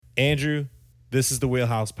Andrew, this is the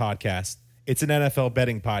Wheelhouse podcast. It's an NFL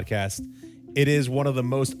betting podcast. It is one of the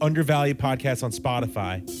most undervalued podcasts on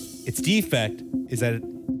Spotify. Its defect is that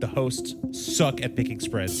the hosts suck at picking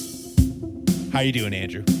spreads. How you doing,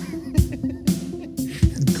 Andrew?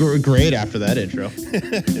 Great after that intro.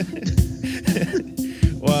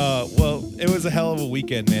 Well, it was a hell of a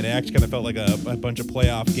weekend, man. It actually kind of felt like a bunch of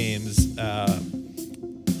playoff games.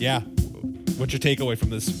 Yeah. What's your takeaway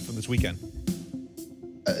from this weekend?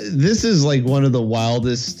 This is like one of the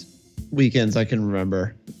wildest weekends I can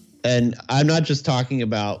remember. And I'm not just talking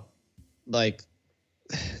about like,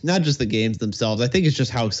 not just the games themselves. I think it's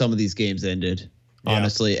just how some of these games ended,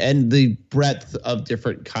 honestly, and the breadth of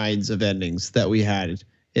different kinds of endings that we had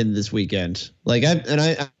in this weekend. Like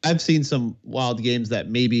I've seen some wild games that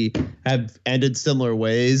maybe have ended similar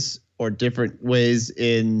ways or different ways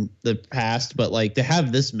in the past, but like to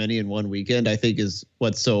have this many in one weekend, I think is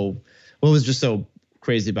what was just so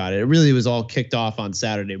crazy about it. It really was all kicked off on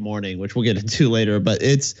Saturday morning, which we'll get into later, but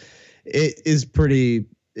it was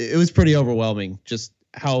pretty overwhelming just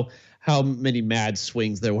how many mad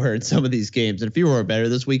swings there were in some of these games. And if you were better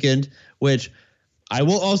this weekend, which I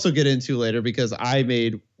will also get into later because I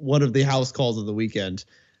made one of the house calls of the weekend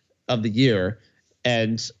of the year,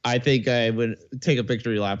 and I think I would take a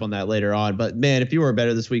victory lap on that later on. But man, if you were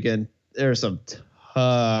better this weekend, there are some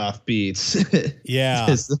tough beats. Yeah.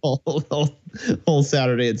 Just the whole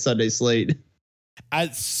Saturday and Sunday slate.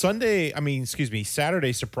 Saturday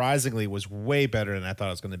surprisingly was way better than I thought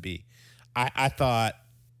it was going to be. I thought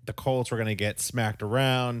the Colts were going to get smacked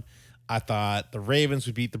around. I thought the Ravens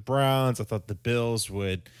would beat the Browns. I thought the Bills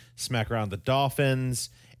would smack around the Dolphins.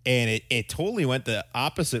 And it totally went the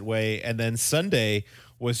opposite way. And then Sunday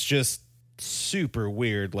was just super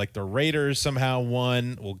weird. Like the Raiders somehow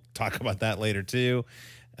won. We'll talk about that later too.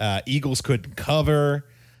 Eagles couldn't cover.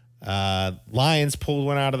 Lions pulled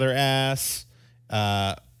one out of their ass.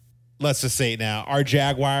 Let's just say it now. Our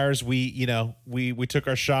Jaguars, we took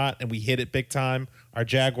our shot and we hit it big time. Our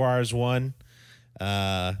Jaguars won.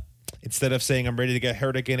 Instead of saying I'm ready to get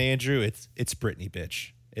hurt again, Andrew, it's Brittany,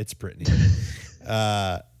 bitch. It's Brittany.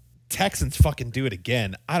 Texans fucking do it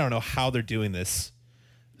again. I don't know how they're doing this.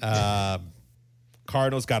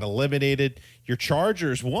 Cardinals got eliminated. Your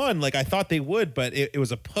Chargers won like I thought they would, but it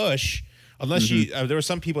was a push. Unless there were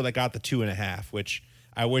some people that got the 2.5, which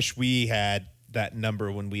I wish we had that number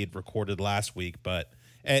when we had recorded last week. But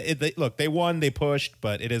they won, they pushed,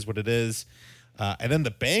 but it is what it is. And then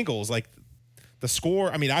the Bengals, like the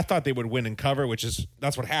score, I mean, I thought they would win and cover,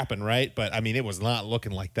 that's what happened, right? But I mean, it was not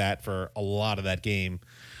looking like that for a lot of that game.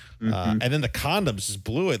 And then the Condoms just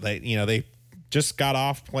blew it. Like, they just got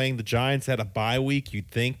off playing the Giants, had a bye week. You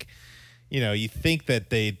think that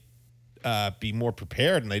they'd be more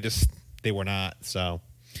prepared, and they were not. So,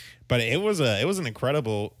 but it was an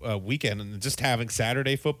incredible weekend, and just having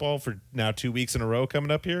Saturday football for now 2 weeks in a row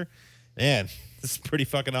coming up here, man, this is pretty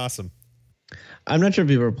fucking awesome. I'm not sure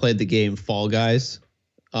if you've ever played the game Fall Guys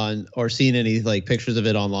or seen any like pictures of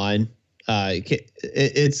it online.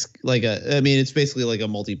 It's basically like a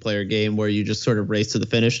multiplayer game where you just sort of race to the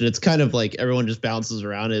finish, and it's kind of like everyone just bounces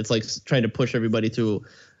around. It's like trying to push everybody through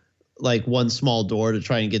like one small door to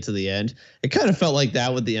try and get to the end. It kind of felt like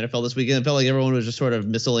that with the NFL this weekend. It felt like everyone was just sort of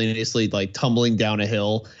miscellaneously like tumbling down a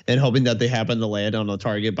hill and hoping that they happened to land on a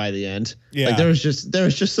target by the end. Yeah. Like there was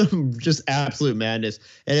just some just absolute madness.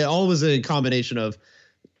 And it all was a combination of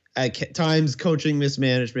at times coaching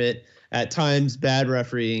mismanagement, at times bad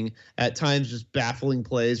refereeing, at times just baffling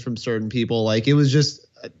plays from certain people. Like it was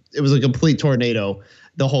a complete tornado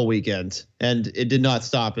the whole weekend, and it did not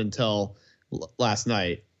stop until last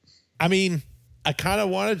night. I mean, I kind of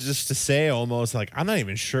wanted just to say almost like I'm not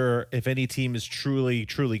even sure if any team is truly,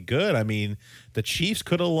 truly good. I mean, the Chiefs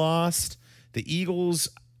could have lost. The Eagles,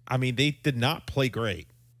 I mean, they did not play great,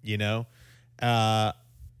 I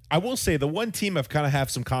will say the one team I've kind of have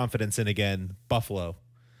some confidence in again, Buffalo.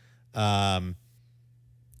 They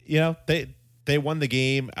won the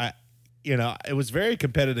game. It was a very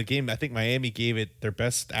competitive game. I think Miami gave it their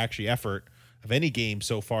best actually effort of any game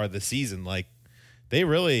so far this season. Like they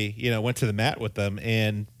really, went to the mat with them,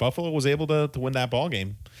 and Buffalo was able to win that ball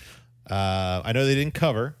game. I know they didn't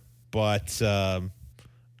cover, but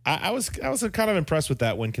I was kind of impressed with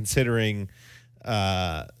that one, considering,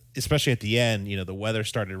 especially at the end, the weather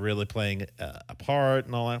started really playing a part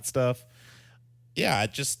and all that stuff. Yeah,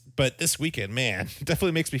 but this weekend, man,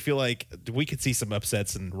 definitely makes me feel like we could see some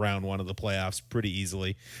upsets in round one of the playoffs pretty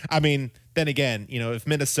easily. I mean, then again, if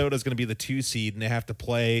Minnesota's going to be the 2 seed and they have to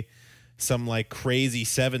play some like crazy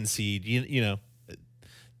 7 seed,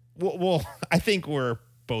 well, I think we're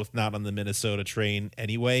both not on the Minnesota train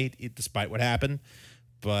anyway, despite what happened.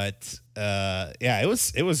 But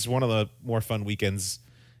it was one of the more fun weekends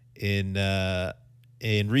in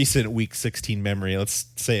recent Week 16 memory. Let's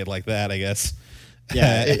say it like that, I guess.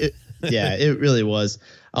 Yeah, it really was.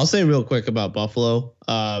 I'll say real quick about Buffalo.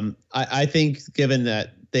 I think given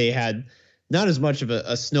that they had not as much of a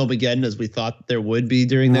snowmageddon as we thought there would be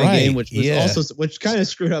during that game, which was which kind of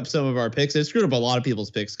screwed up some of our picks. It screwed up a lot of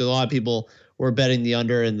people's picks because a lot of people were betting the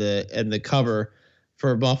under and the cover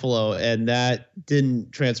for Buffalo, and that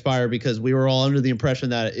didn't transpire because we were all under the impression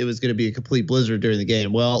that it was going to be a complete blizzard during the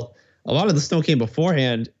game. Well, a lot of the snow came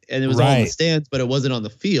beforehand, and it was all in the stands, but it wasn't on the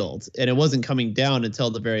field, and it wasn't coming down until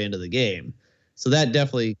the very end of the game. So that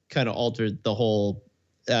definitely kind of altered the whole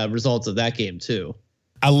results of that game too.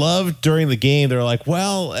 I love during the game, they're like,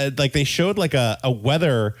 well, like they showed like a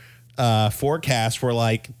weather forecast where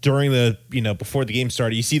like during the, before the game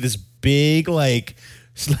started, you see this big like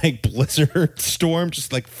blizzard storm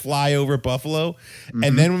just like fly over Buffalo. Mm-hmm.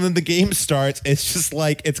 And then when the game starts, it's just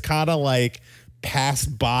like, it's kind of like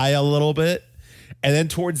passed by a little bit. And then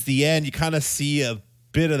towards the end, you kind of see a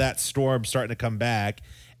bit of that storm starting to come back.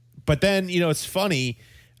 But then, it's funny,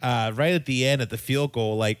 right at the end at the field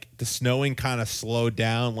goal, like the snowing kind of slowed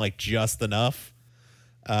down like just enough.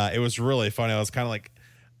 It was really funny. I was kind of like,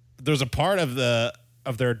 there's a part of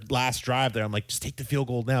their last drive there. I'm like, just take the field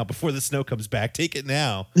goal now before the snow comes back. Take it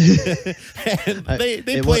now. And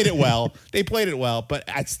they played it well. They played it well, but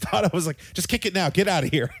I thought I was like, just kick it now. Get out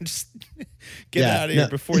of here. Just get out of here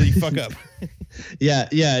before you fuck up.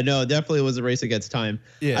 No, definitely was a race against time.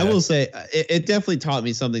 Yeah. I will say it definitely taught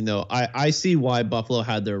me something though. I see why Buffalo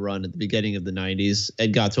had their run at the beginning of the 90s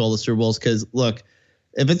and got to all the Super Bowls. Cause look,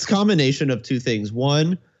 if it's a combination of two things,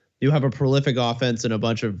 one, you have a prolific offense and a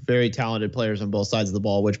bunch of very talented players on both sides of the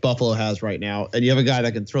ball, which Buffalo has right now. And you have a guy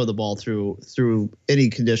that can throw the ball through any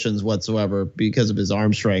conditions whatsoever because of his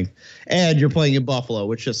arm strength. And you're playing in Buffalo,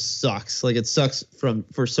 which just sucks. Like it sucks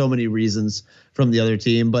for so many reasons from the other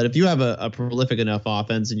team. But if you have a prolific enough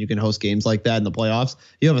offense and you can host games like that in the playoffs,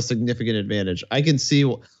 you have a significant advantage. I can see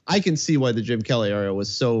why the Jim Kelly era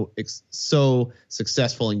was so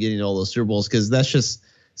successful in getting all those Super Bowls, because that's just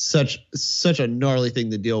such a gnarly thing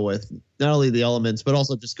to deal with. Not only the elements, but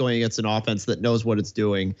also just going against an offense that knows what it's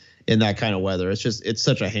doing in that kind of weather. It's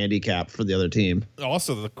such a handicap for the other team.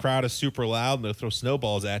 Also, the crowd is super loud and they'll throw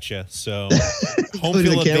snowballs at you. So home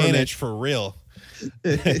field advantage for real.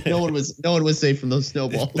 No one was safe from those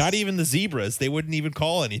snowballs. Not even the zebras. They wouldn't even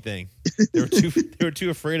call anything. They were too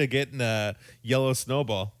afraid of getting a yellow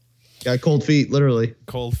snowball. Got cold feet, literally.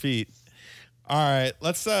 Cold feet. All right,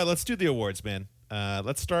 let's do the awards, man.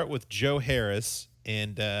 Let's start with Joe Harris,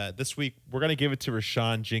 and this week we're gonna give it to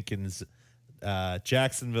Rashawn Jenkins,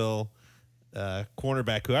 Jacksonville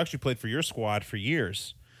cornerback who actually played for your squad for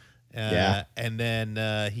years. And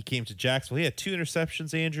then he came to Jacksonville. He had 2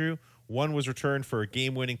 interceptions, Andrew. One was returned for a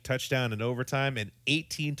game-winning touchdown in overtime, and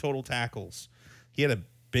 18 total tackles. He had a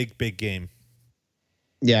big game.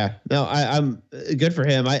 Yeah, no, I'm good for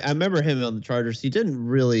him. I remember him on the Chargers. He didn't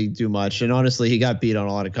really do much, and honestly, he got beat on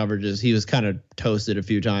a lot of coverages. He was kind of toasted a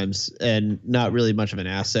few times, and not really much of an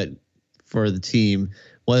asset for the team.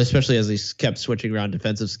 Well, especially as he kept switching around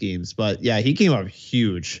defensive schemes. But yeah, he came up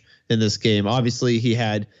huge in this game. Obviously, he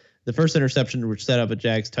had the first interception, which set up a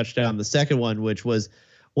Jags touchdown. The second one, which was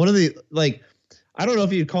one of the I don't know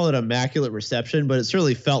if you'd call it immaculate reception, but it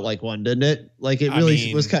certainly felt like one, didn't it? Like it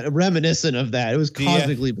really was kind of reminiscent of that. It was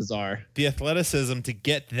cosmically bizarre. The athleticism to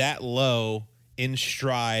get that low in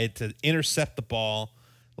stride to intercept the ball,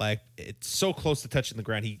 like it's so close to touching the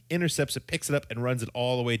ground. He intercepts it, picks it up, and runs it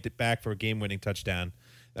all the way back for a game-winning touchdown.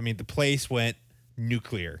 I mean, the place went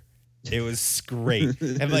nuclear. It was great.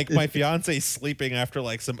 And like my fiance's sleeping after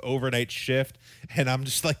like some overnight shift, and I'm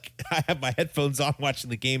just like, I have my headphones on watching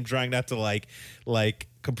the game, trying not to like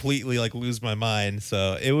completely like lose my mind.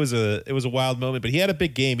 So it was a wild moment, but he had a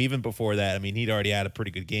big game even before that. I mean, he'd already had a pretty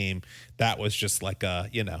good game. That was just like that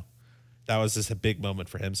was just a big moment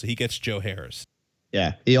for him. So he gets Joe Harris.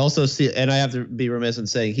 Yeah, he also and I have to be remiss in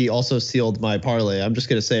saying he also sealed my parlay. I'm just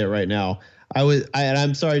going to say it right now. And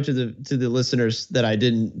I'm sorry to the listeners that I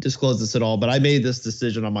didn't disclose this at all, but I made this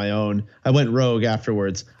decision on my own. I went rogue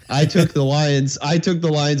afterwards. I took the Lions. I took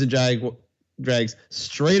the Lions and Jags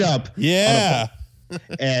straight up. Yeah.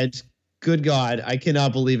 And good God, I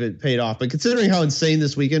cannot believe it paid off. But considering how insane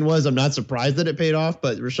this weekend was, I'm not surprised that it paid off.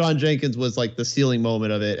 But Rashawn Jenkins was like the sealing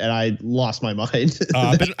moment of it, and I lost my mind.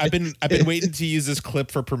 I've been waiting to use this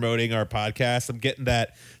clip for promoting our podcast. I'm getting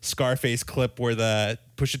that Scarface clip where the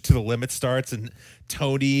Push It to the Limit starts, and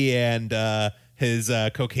Tony and his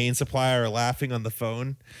cocaine supplier are laughing on the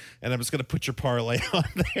phone, and I'm just gonna put your parlay on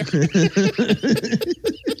there.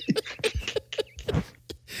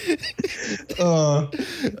 I'm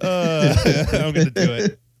gonna do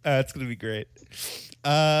it. It's gonna be great.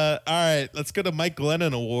 All right, let's go to Mike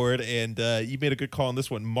Glennon Award, and you made a good call on this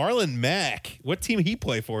one. Marlon Mack, what team he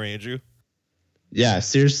play for, Andrew? Yeah,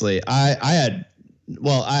 seriously, I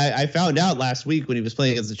found out last week when he was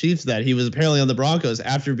playing against the Chiefs that he was apparently on the Broncos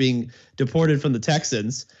after being deported from the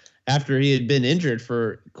Texans after he had been injured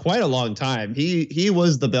for quite a long time. He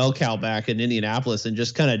was the bell cow back in Indianapolis and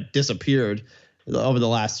just kind of disappeared over the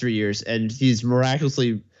last 3 years, and he's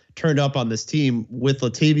miraculously turned up on this team with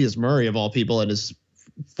Latavius Murray of all people, and has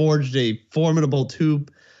forged a formidable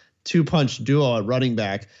two-punch duo at running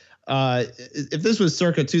back. If this was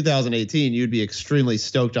circa 2018, you'd be extremely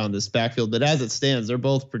stoked on this backfield. But as it stands, they're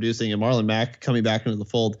both producing, and Marlon Mack coming back into the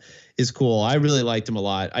fold is cool. I really liked him a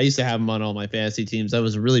lot. I used to have him on all my fantasy teams. I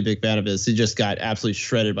was a really big fan of his. He just got absolutely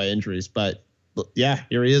shredded by injuries. But yeah,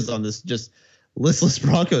 here he is on this just listless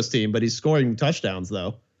Broncos team, but he's scoring touchdowns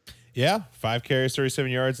though. Yeah, 5 carries,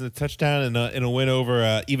 37 yards, and a touchdown, and a win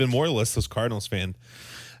over even more listless Cardinals fan.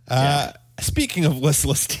 Speaking of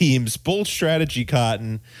listless teams, bold strategy,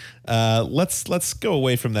 Cotton. Let's go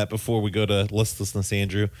away from that before we go to listlessness,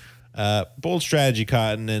 Andrew. Bold strategy,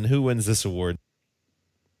 Cotton, and who wins this award?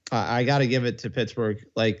 I got to give it to Pittsburgh.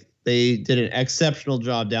 Like, they did an exceptional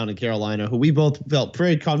job down in Carolina, who we both felt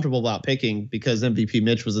pretty comfortable about picking because MVP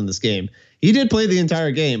Mitch was in this game. He did play the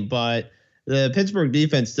entire game, but the Pittsburgh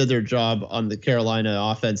defense did their job on the Carolina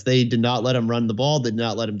offense. They did not let him run the ball, did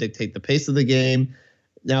not let him dictate the pace of the game.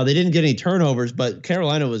 Now, they didn't get any turnovers, but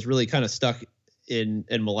Carolina was really kind of stuck in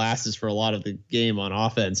molasses for a lot of the game on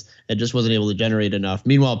offense and just wasn't able to generate enough.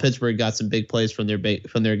 Meanwhile, Pittsburgh got some big plays from their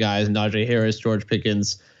guys, Najee Harris, George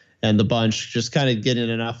Pickens, and the bunch, just kind of getting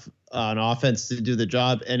enough on offense to do the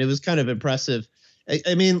job. And it was kind of impressive.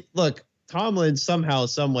 I mean, look, Tomlin somehow,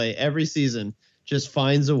 some way, every season just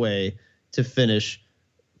finds a way to finish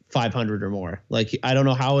 500 or more. Like, I don't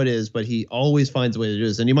know how it is, but he always finds a way to do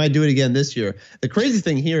this. And he might do it again this year. The crazy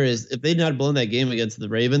thing here is if they'd not blown that game against the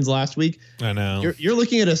Ravens last week, I know you're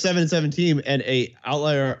looking at a 7-7 team and a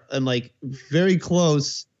outlier and like very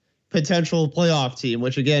close potential playoff team,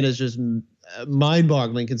 which again is just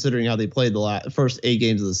mind-boggling considering how they played the first 8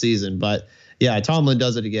 games of the season. But yeah, Tomlin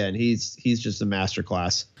does it again. He's just a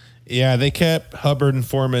masterclass. Yeah, they kept Hubbard and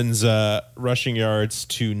Foreman's rushing yards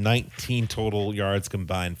to 19 total yards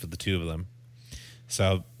combined for the two of them.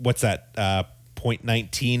 So what's that?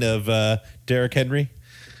 0.19 of Derrick Henry?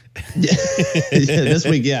 Yeah, this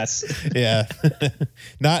week, yes. Yeah,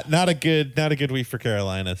 not a good week for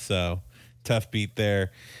Carolina. So tough beat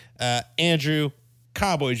there. Andrew,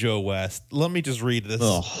 Cowboy Joe West. Let me just read this.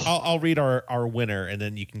 I'll read our winner, and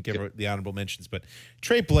then you can give the honorable mentions. But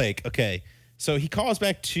Trey Blake, okay. So he calls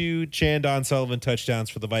back 2 Chandon Sullivan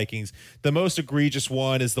touchdowns for the Vikings. The most egregious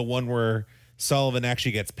one is the one where Sullivan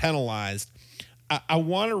actually gets penalized. I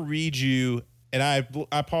want to read you, and I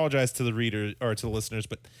apologize to the reader or to the listeners,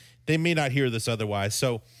 but they may not hear this otherwise.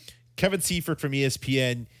 So Kevin Seifert from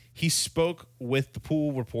ESPN, he spoke with the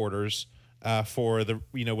pool reporters for the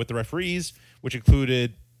with the referees, which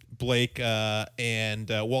included Blake and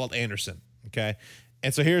Walt Anderson. Okay,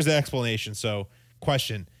 and so here's the explanation. So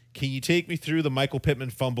question. Can you take me through the Michael Pittman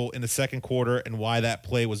fumble in the second quarter and why that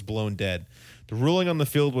play was blown dead? The ruling on the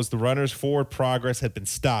field was the runner's forward progress had been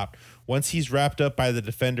stopped. Once he's wrapped up by the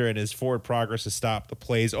defender and his forward progress is stopped, the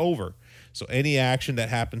play is over. So any action that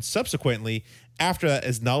happens subsequently after that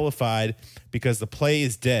is nullified because the play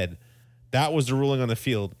is dead. That was the ruling on the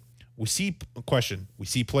field. We see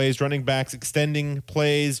plays, running backs extending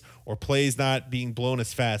plays or plays not being blown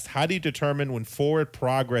as fast. How do you determine when forward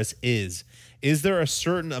progress is? Is there a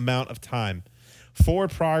certain amount of time?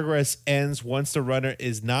 Forward progress ends once the runner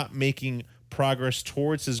is not making progress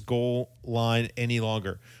towards his goal line any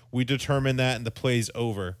longer. We determine that and the play's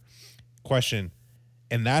over. Question.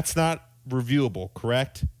 And that's not reviewable,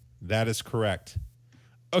 correct? That is correct.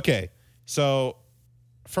 Okay, so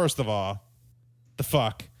first of all, the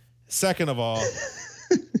fuck. Second of all,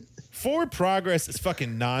 forward progress is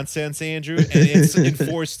fucking nonsense, Andrew, and it's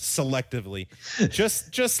enforced selectively.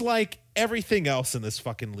 Just like everything else in this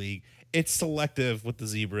fucking league, it's selective with the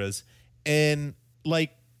Zebras. And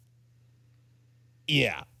like,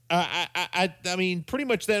 yeah, I mean, pretty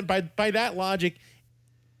much then by that logic,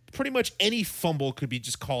 pretty much any fumble could be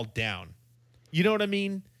just called down. You know what I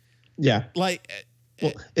mean? Yeah. Like,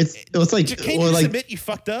 well, it was like, can you admit you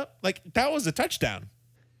fucked up? Like, that was a touchdown.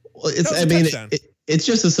 Well, it's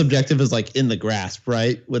just as subjective as like in the grasp,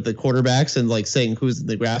 right? With the quarterbacks and like saying who's in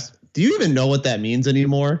the grasp. Do you even know what that means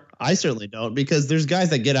anymore? I certainly don't, because there's guys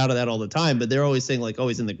that get out of that all the time, but they're always saying like, oh,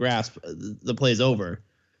 he's in the grasp. The play's over.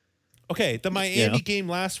 Okay, the Miami game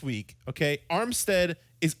last week. Okay, Armstead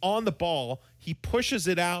is on the ball. He pushes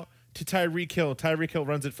it out to Tyreek Hill. Tyreek Hill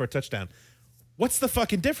runs it for a touchdown. What's the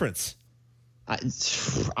fucking difference? I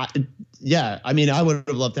mean, I would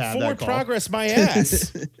have loved to have Forward that call. progress, my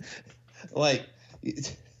ass. Like,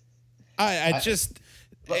 it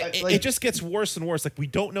just gets worse and worse. Like, we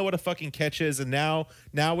don't know what a fucking catch is, and now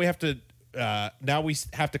we have to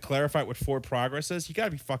clarify what forward progress is. You got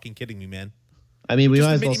to be fucking kidding me, man. I mean, we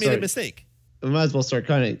made a mistake. We might as well start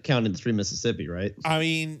kind of counting the 3 Mississippi, right? I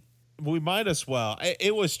mean, we might as well.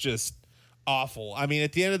 It was just awful. I mean,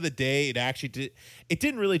 at the end of the day, it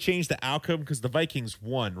didn't really change the outcome because the Vikings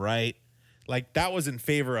won, right? Like, that was in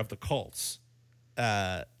favor of the Colts,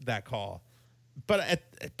 that call. But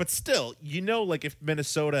still, like, if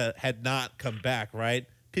Minnesota had not come back, right,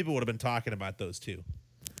 people would have been talking about those two.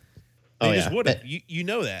 They just would have. You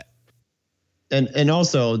know that. And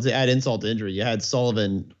also, to add insult to injury, you had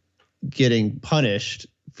Sullivan getting punished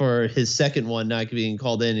for his second one not being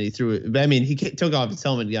called in, and he threw it. I mean, he took off his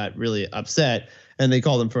helmet and got really upset, and they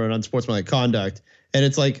called him for an unsportsmanlike conduct. And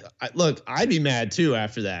it's like, look, I'd be mad too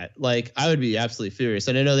after that. Like, I would be absolutely furious.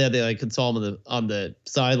 And I know they like console him on the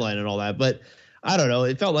sideline and all that, but I don't know.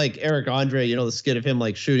 It felt like Eric Andre, the skit of him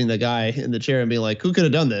like shooting the guy in the chair and being like, "Who could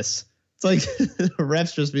have done this?" It's like the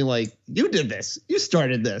refs just being like, "You did this. You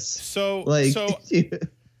started this."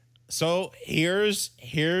 So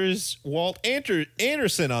here's Walt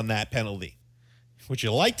Anderson on that penalty. Would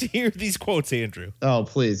you like to hear these quotes, Andrew? Oh,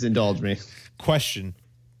 please indulge me. Question.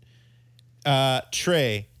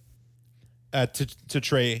 Trey, to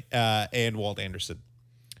Trey and Walt Anderson.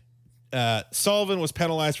 Sullivan was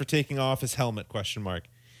penalized for taking off his helmet, ?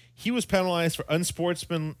 He was penalized for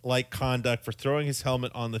unsportsmanlike conduct for throwing his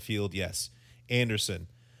helmet on the field, yes. Anderson.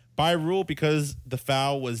 By rule, because the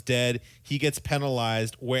foul was dead, he gets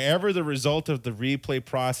penalized wherever the result of the replay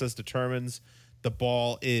process determines the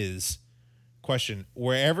ball is. Question.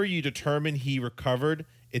 Wherever you determine he recovered,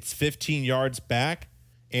 it's 15 yards back.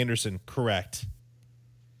 Anderson, correct.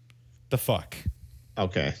 The fuck?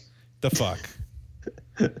 Okay. The fuck?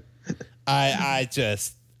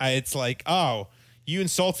 It's like, oh, you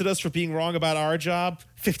insulted us for being wrong about our job?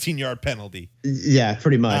 15-yard penalty. Yeah,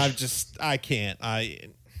 pretty much. I can't. I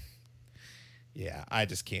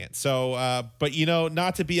just can't. So, but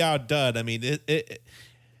not to be outdone, I mean, the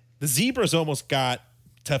Zebras almost got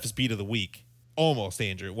toughest beat of the week. Almost,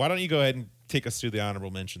 Andrew. Why don't you go ahead and take us through the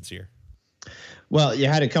honorable mentions here? Well, you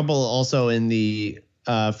had a couple also in the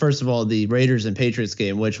first of all, the Raiders and Patriots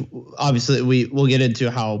game, which obviously we'll get into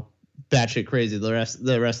how batshit crazy the rest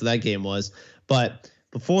of that game was. But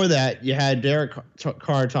before that, you had Derek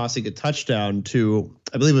Carr tossing a touchdown to,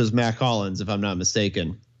 I believe it was Matt Collins, if I'm not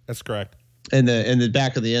mistaken. That's correct. In the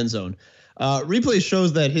back of the end zone. Replay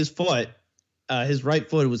shows that his right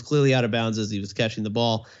foot was clearly out of bounds as he was catching the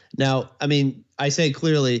ball. Now, I mean, I say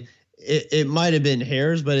clearly, it might have been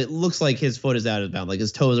hairs, but it looks like his foot is out of bounds, like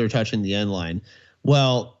his toes are touching the end line.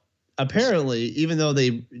 Well, apparently, even though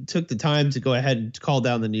they took the time to go ahead and call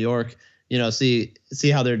down the New York, see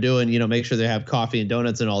how they're doing, make sure they have coffee and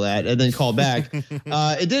donuts and all that, and then call back.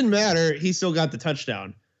 It didn't matter. He still got the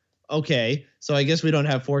touchdown. Okay, so I guess we don't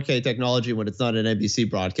have 4K technology when it's not an NBC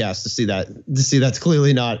broadcast to see that's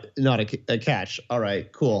clearly not a catch. All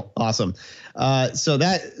right, cool, awesome. So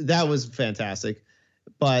that was fantastic,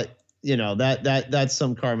 but that's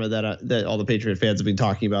some karma that all the Patriot fans have been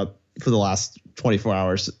talking about for the last 24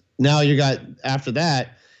 hours. Now after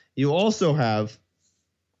that, you also have,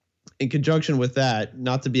 in conjunction with that,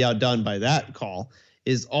 not to be outdone by that call,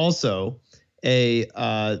 is also the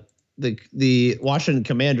Washington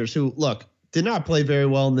Commanders, who, look, did not play very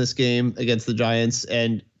well in this game against the Giants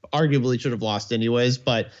and arguably should have lost anyways.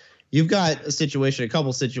 But you've got a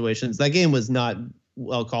couple situations. That game was not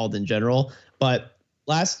well called in general, but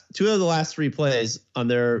two of the last three plays on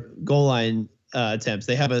their goal line attempts,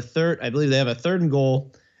 they have I believe they have a third and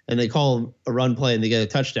goal, and they call a run play and they get a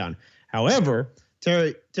touchdown. However,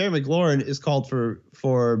 Terry McLaurin is called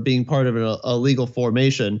for being part of an illegal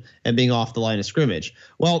formation and being off the line of scrimmage.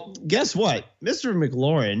 Well, guess what? Mr.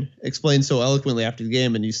 McLaurin explained so eloquently after the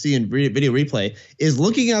game, and you see in video replay, is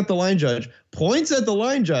looking at the line judge, points at the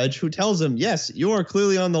line judge, who tells him, yes, you are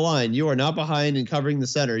clearly on the line. You are not behind and covering the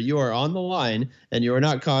center. You are on the line, and you are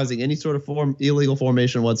not causing any sort of illegal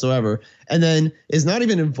formation whatsoever. And then is not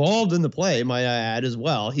even involved in the play, might I add, as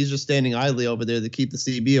well. He's just standing idly over there to keep the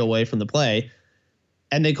CB away from the play.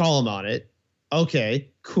 And they call him on it. Okay,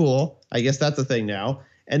 cool. I guess that's a thing now.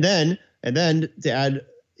 And then to add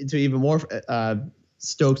to even more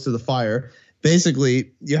stokes to the fire,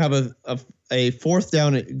 basically you have a fourth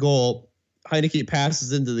down goal. Heineke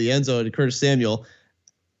passes into the end zone to Curtis Samuel.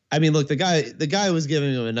 I mean, look, the guy was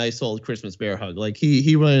giving him a nice old Christmas bear hug. Like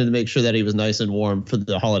he wanted to make sure that he was nice and warm for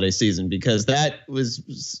the holiday season, because that was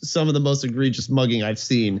some of the most egregious mugging I've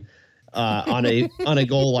seen on a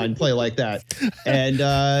goal line play like that.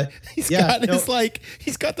 And he's got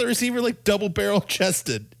the receiver like double barrel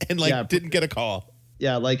chested and didn't get a call.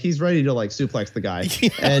 Yeah, like he's ready to like suplex the guy,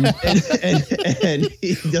 and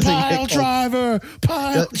he doesn't pile get called.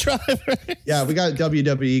 Pile driver. Yeah, we got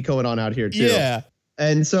WWE going on out here too. Yeah,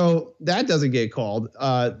 and so that doesn't get called.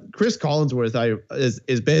 Chris Collinsworth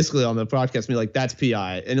is basically on the broadcast being like, that's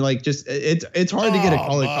PI, and like just it's hard to get a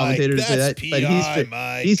color commentator to say that, PI,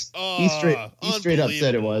 but he straight up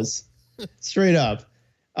said it was straight up.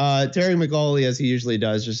 Terry McAuley, as he usually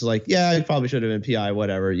does, just like, yeah, he probably should have been PI,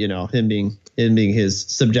 whatever, you know, him being his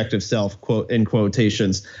subjective self, quote in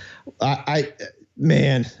quotations. There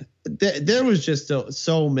was just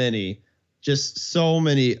so many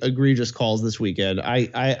egregious calls this weekend.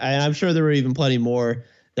 I'm sure there were even plenty more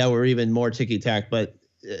that were even more ticky-tack, but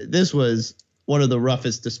this was one of the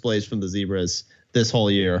roughest displays from the Zebras this whole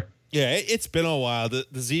year. Yeah, it's been a while. The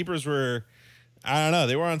Zebras were, I don't know,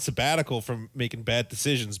 they were on sabbatical from making bad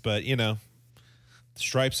decisions, but, you know, the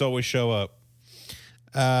stripes always show up.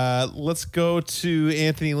 Let's go to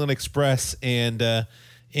Anthony Lynn Express, and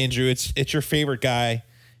Andrew, it's your favorite guy,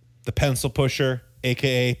 the pencil pusher,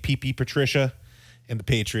 a.k.a. PP Patricia, and the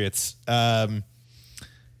Patriots.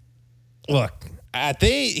 Look,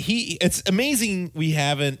 it's amazing we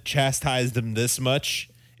haven't chastised him this much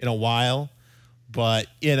in a while, but,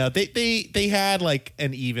 you know, they had like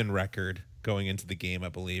an even record going into the game, I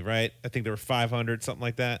believe, right? I think they were 500, something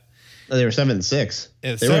like that. No, they were 7-6.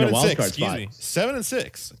 Yeah, they were in a wild card spot.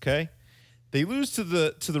 7-6. Okay, they lose to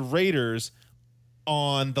the Raiders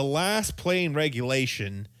on the last play in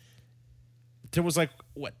regulation. There was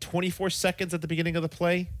 24 seconds at the beginning of the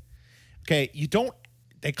play. Okay,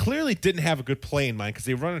 they clearly didn't have a good play in mind because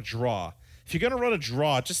they run a draw. If you're gonna run a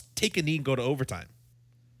draw, just take a knee and go to overtime,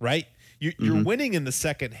 right? You're winning in the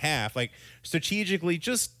second half. Like, strategically,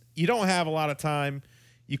 just, you don't have a lot of time.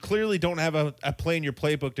 You clearly don't have a play in your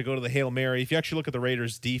playbook to go to the Hail Mary. If you actually look at the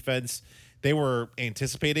Raiders' defense, they were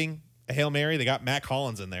anticipating a Hail Mary. They got Matt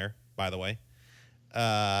Collins in there, by the way.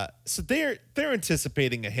 So they're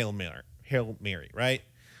anticipating a Hail Mary, right?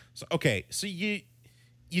 So, okay, so you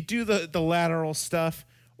do the lateral stuff.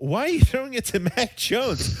 Why are you throwing it to Mac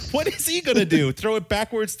Jones? What is he going to do? Throw it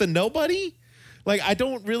backwards to nobody? Like, I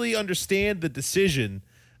don't really understand the decision.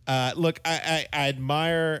 Look, I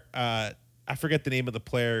admire, I forget the name of the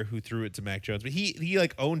player who threw it to Mac Jones, but he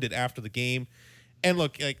like owned it after the game. And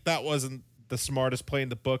look, like, that wasn't the smartest play in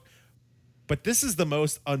the book, but this is the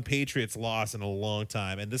most un-Patriots loss in a long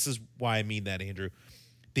time. And this is why I mean that, Andrew.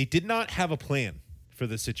 They did not have a plan for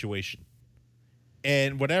this situation.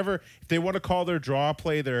 And whatever, if they want to call their draw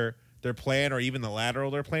play their plan, or even the lateral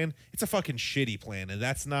their plan, it's a fucking shitty plan. And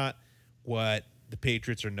that's not what the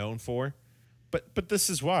Patriots are known for. But this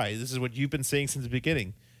is why. This is what you've been saying since the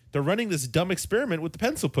beginning. They're running this dumb experiment with the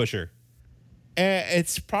pencil pusher. And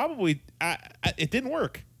it's probably, it didn't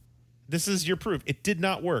work. This is your proof. It did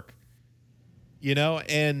not work. You know,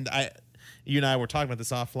 and you and I were talking about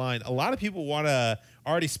this offline. A lot of people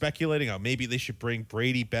already speculating, maybe they should bring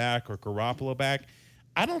Brady back or Garoppolo back.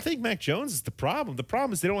 I don't think Mac Jones is the problem. The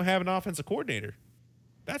problem is they don't have an offensive coordinator.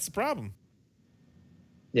 That's the problem.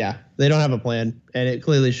 Yeah, they don't have a plan, and it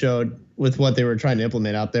clearly showed with what they were trying to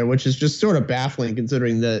implement out there, which is just sort of baffling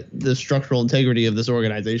considering the structural integrity of this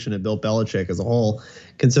organization and Bill Belichick as a whole,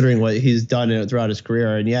 considering what he's done throughout his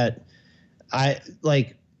career. And yet, I'm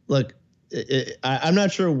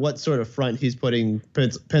not sure what sort of front he's putting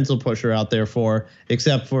pencil pusher out there for,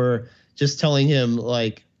 except for just telling him,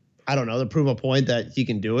 like, I don't know, to prove a point that he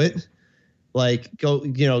can do it. Like, go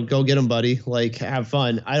get him, buddy. Like, have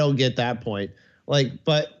fun. I don't get that point. Like,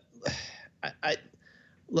 but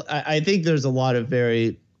I think there's a lot of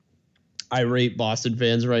very irate Boston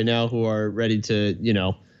fans right now who are ready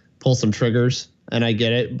to, pull some triggers, and I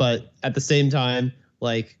get it. But at the same time,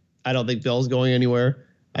 like, I don't think Bill's going anywhere.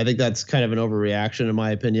 I think that's kind of an overreaction in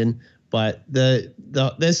my opinion. But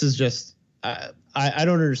this is just, I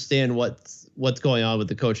don't understand what's going on with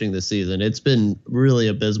the coaching this season. It's been really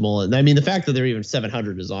abysmal. And I mean, the fact that they're even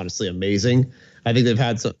 700 is honestly amazing. I think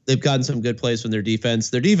they've gotten some good plays from their defense.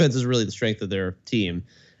 Their defense is really the strength of their team,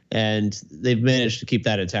 and they've managed to keep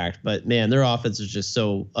that intact. But man, their offense is just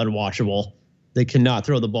so unwatchable. They cannot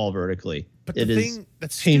throw the ball vertically. But the thing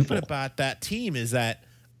that's painful stupid about that team is that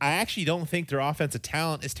I actually don't think their offensive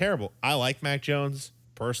talent is terrible. I like Mac Jones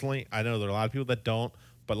personally. I know there are a lot of people that don't,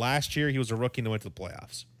 but last year he was a rookie and went to the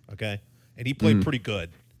playoffs. Okay, and he played pretty good.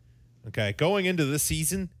 Okay, going into this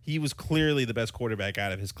season, he was clearly the best quarterback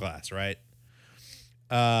out of his class, right?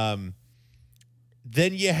 Then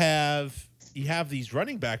you have these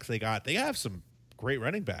running backs they got. They have some great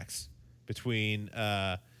running backs between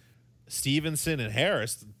Stevenson and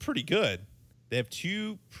Harris. Pretty good. They have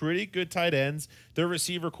two pretty good tight ends. Their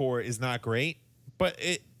receiver core is not great, but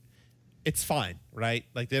it's fine, right?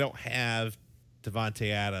 Like they don't have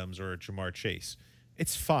Devontae Adams or Jamar Chase.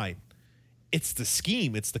 It's fine. It's the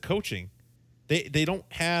scheme. It's the coaching. They don't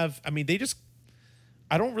have. I mean,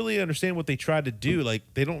 I don't really understand what they tried to do. Like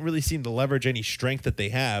they don't really seem to leverage any strength that they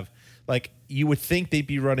have. Like you would think they'd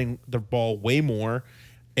be running the ball way more,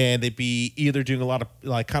 and they'd be either doing a lot of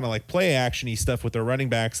like kind of like play actiony stuff with their running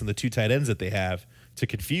backs and the two tight ends that they have to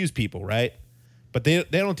confuse people, right? But they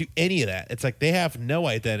don't do any of that. It's like they have no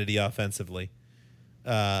identity offensively.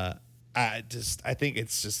 I think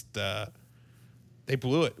it's just they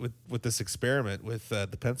blew it with this experiment with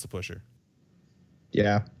the pencil pusher.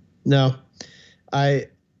 Yeah. No. I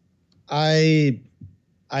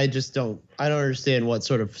just don't understand what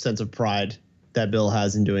sort of sense of pride that Bill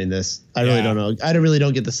has in doing this. I really don't know. I really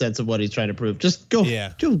don't get the sense of what he's trying to prove. Just go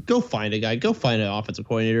find a guy. Go find an offensive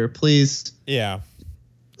coordinator, please. Yeah.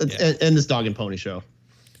 End this dog and pony show.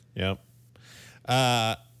 Yep.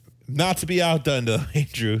 Not to be outdone, though,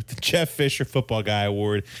 Andrew, the Jeff Fisher Football Guy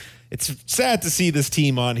Award. It's sad to see this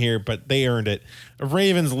team on here, but they earned it. The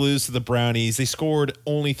Ravens lose to the Brownies. They scored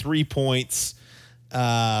only 3 points.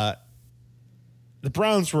 The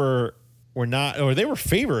Browns were not, or they were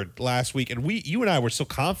favored last week, and you and I were so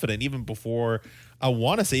confident even before. I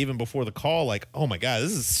want to say even before the call, like, oh my God,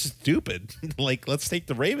 this is stupid. Like, let's take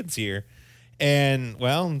the Ravens here. And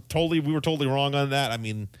well, we were totally wrong on that. I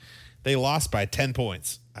mean, they lost by 10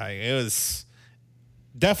 points. It was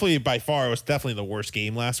definitely the worst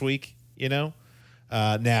game last week, you know?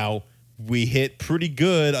 Now we hit pretty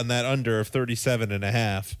good on that under of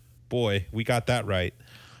 37.5. Boy, we got that right.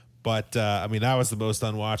 But I mean, that was the most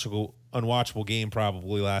unwatchable game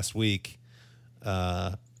probably last week.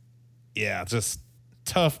 Yeah, just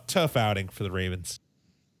tough outing for the Ravens.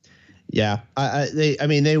 Yeah,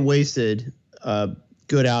 they wasted a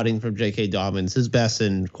good outing from J.K. Dobbins, his best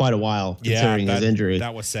in quite a while, considering his injury.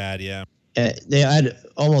 That was sad, yeah. They had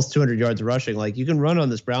almost 200 yards rushing. Like, you can run on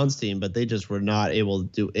this Browns team, but they just were not able to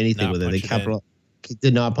do anything with it. They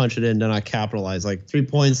did not punch it in, did not capitalize. Like, 3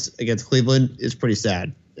 points against Cleveland is pretty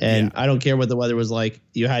sad. And I don't care what the weather was like.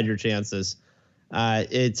 You had your chances.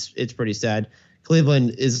 It's pretty sad.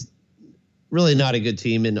 Cleveland is really not a good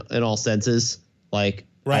team in all senses. Like,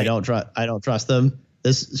 right. I don't trust them.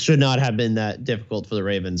 This should not have been that difficult for the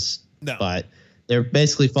Ravens. No. But they're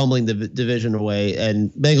basically fumbling the division away,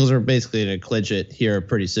 and Bengals are basically going to clinch it here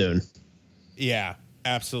pretty soon. Yeah,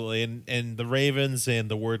 absolutely. And the Ravens and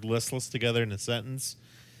the word listless together in a sentence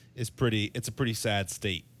it's a pretty sad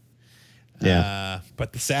state. Yeah.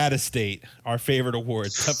 But the saddest state, our favorite award,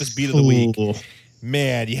 toughest beat of the week.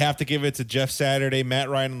 Man, you have to give it to Jeff Saturday, Matt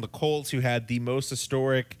Ryan and the Colts, who had the most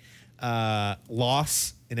historic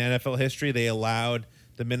loss in NFL history. They allowed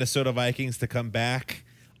the Minnesota Vikings to come back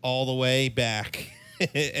all the way back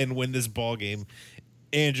and win this ball game.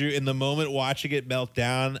 Andrew, in the moment watching it melt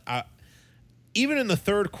down, even in the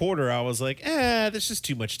third quarter, I was like, there's just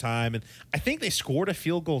too much time. And I think they scored a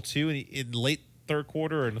field goal, too, in late third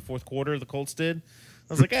quarter or in the fourth quarter, the Colts did.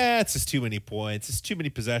 I was like, it's just too many points. It's too many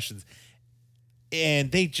possessions.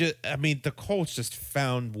 And the Colts just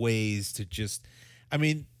found ways to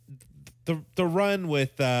the run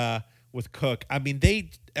with Cook.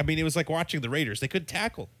 It was like watching the Raiders. They couldn't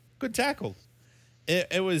tackle.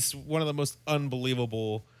 It was one of the most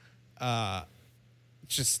unbelievable,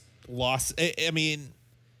 just loss. And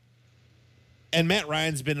Matt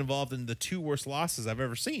Ryan's been involved in the two worst losses I've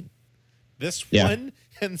ever seen. This one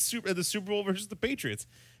and the Super Bowl versus the Patriots.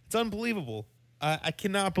 It's unbelievable. I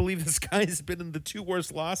cannot believe this guy's been in the two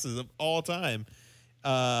worst losses of all time.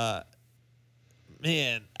 Man,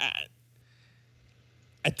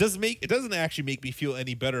 it doesn't actually make me feel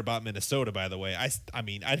any better about Minnesota. By the way,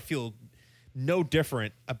 I'd feel no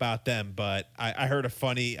different about them. But I heard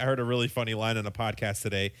a really funny line on a podcast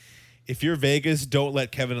today. If you're Vegas, don't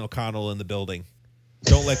let Kevin O'Connell in the building.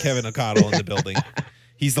 Don't let Kevin O'Connell in the building.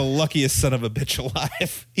 He's the luckiest son of a bitch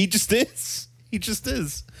alive. He just is.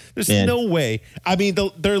 There's no way.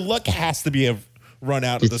 Their luck has to be run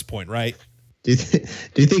out at this point, right? Do you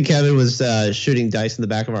think Kevin was shooting dice in the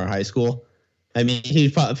back of our high school?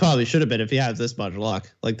 He probably should have been if he had this much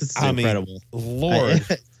luck. Like, this is incredible. Lord.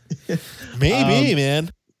 Maybe,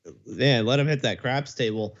 man. Man, let him hit that craps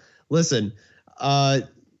table. Listen,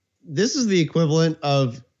 this is the equivalent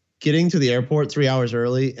of getting to the airport 3 hours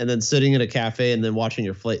early and then sitting in a cafe and then watching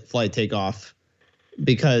your flight take off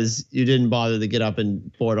because you didn't bother to get up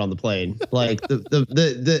and board on the plane. Like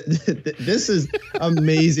this is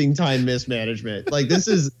amazing time mismanagement. Like this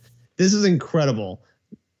is incredible.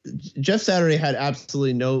 Jeff Saturday had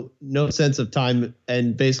absolutely no sense of time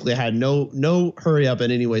and basically had no hurry up in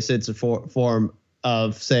any way, sense of form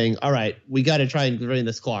of saying, all right, we got to try and drain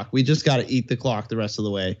this clock. We just got to eat the clock the rest of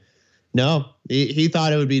the way. No, he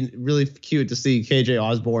thought it would be really cute to see KJ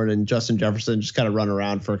Osborne and Justin Jefferson just kind of run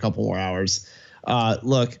around for a couple more hours.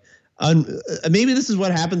 Look, maybe this is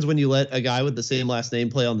what happens when you let a guy with the same last name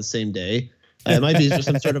play on the same day. It might be just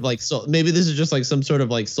some sort of like, so maybe this is just like some sort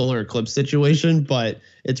of like solar eclipse situation, but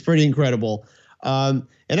it's pretty incredible. And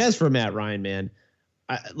as for Matt Ryan, man,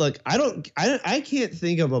 I can't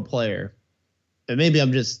think of a player, and maybe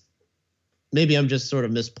I'm just sort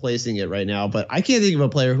of misplacing it right now, but I can't think of a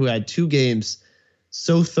player who had 2 games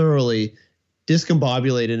so thoroughly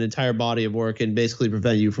discombobulate an entire body of work and basically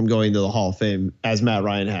prevent you from going to the Hall of Fame as Matt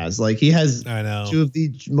Ryan has. Like he has 2 of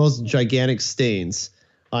the most gigantic stains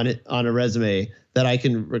on a resume that I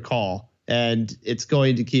can recall, and it's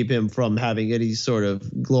going to keep him from having any sort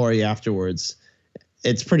of glory afterwards.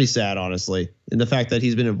 It's pretty sad, honestly, in the fact that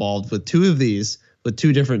he's been involved with 2 of these with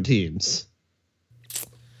 2 different teams.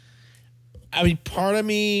 I mean, part of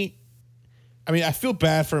me, I feel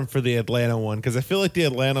bad for him for the Atlanta one because I feel like the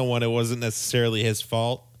Atlanta one, it wasn't necessarily his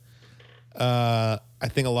fault. I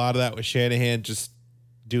think a lot of that was Shanahan just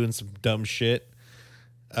doing some dumb shit.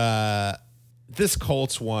 This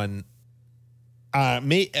Colts one,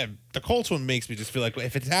 the Colts one makes me just feel like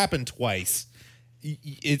if it's happened twice,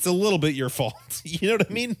 it's a little bit your fault. You know what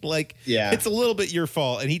I mean? Like, yeah, it's a little bit your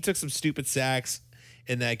fault. And he took some stupid sacks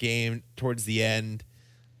in that game towards the end.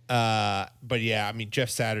 But yeah, Jeff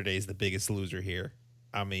Saturday is the biggest loser here.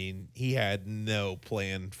 He had no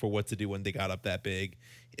plan for what to do when they got up that big.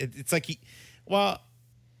 It's like he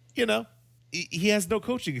has no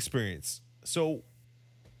coaching experience. So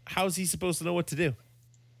how's he supposed to know what to do?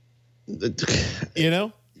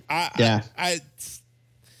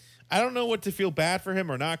 I don't know what to feel bad for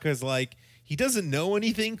him or not, because like he doesn't know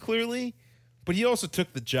anything clearly, but he also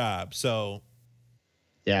took the job. So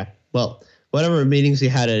yeah, well, whatever meetings he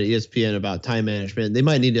had at ESPN about time management, they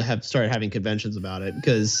might need to start having conventions about it,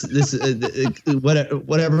 because this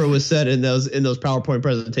whatever was said in those PowerPoint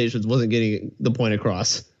presentations wasn't getting the point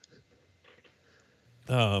across.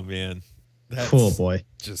 Oh man, that's oh boy,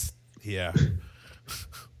 just yeah,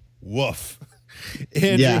 woof.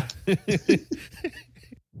 Andrew. Yeah.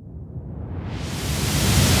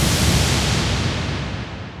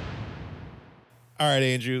 All right,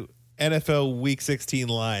 Andrew. NFL Week 16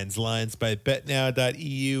 lines by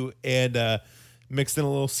betnow.eu and mixed in a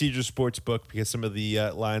little Caesar Sportsbook because some of the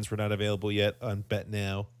lines were not available yet on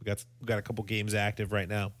BetNow. We got a couple games active right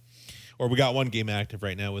now, or we got one game active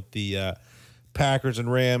right now with the Packers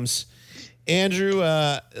and Rams. Andrew,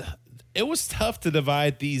 it was tough to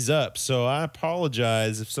divide these up, so I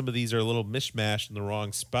apologize if some of these are a little mishmashed in the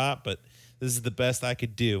wrong spot, but this is the best I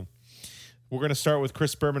could do. We're going to start with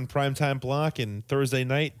Chris Berman primetime block and Thursday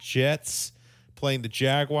night. Jets playing the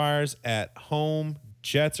Jaguars at home.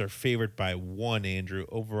 Jets are favored by 1, Andrew.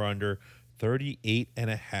 Over under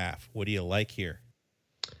 38.5. What do you like here?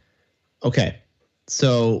 Okay.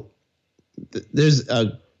 So there's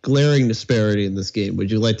a glaring disparity in this game.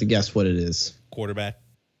 Would you like to guess what it is? Quarterback.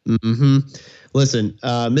 Mm-hmm. Listen,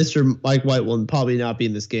 Mr. Mike White will probably not be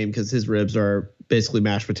in this game because his ribs are basically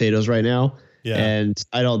mashed potatoes right now. Yeah. And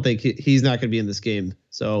I don't think he's not going to be in this game.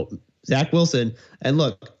 So Zach Wilson, and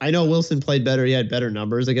look, I know Wilson played better. He had better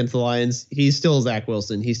numbers against the Lions. He's still Zach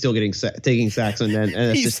Wilson. He's still taking sacks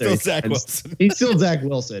and he's still Zach Wilson. He's still Zach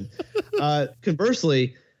Wilson.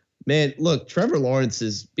 Conversely, man, look, Trevor Lawrence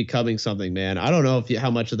is becoming something, man. I don't know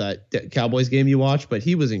how much of that Cowboys game you watched, but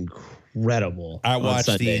he was incredible. I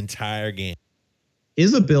watched the entire game.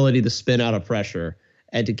 His ability to spin out of pressure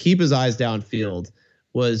and to keep his eyes downfield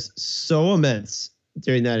was so immense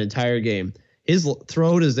during that entire game. His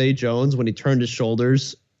throw to Zay Jones when he turned his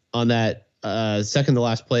shoulders on that second to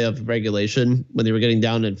last play of regulation when they were getting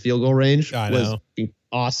down in field goal range was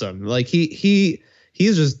awesome. Like he's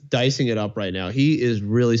just dicing it up right now. He is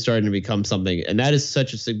really starting to become something, and that is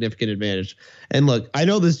such a significant advantage. And look, I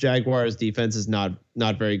know this Jaguars defense is not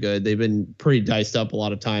very good. They've been pretty diced up a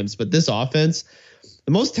lot of times, but this offense,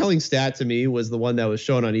 the most telling stat to me was the one that was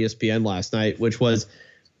shown on ESPN last night, which was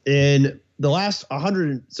in the last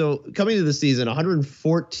 100. So coming to the season,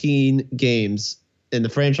 114 games in the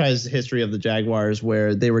franchise history of the Jaguars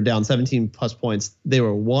where they were down 17 plus points. They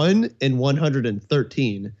were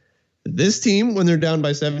 1-113. This team, when they're down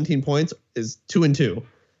by 17 points, is 2-2.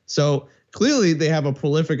 So clearly they have a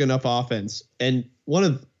prolific enough offense, and one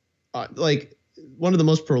of the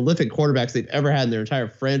most prolific quarterbacks they've ever had in their entire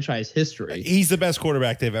franchise history. He's the best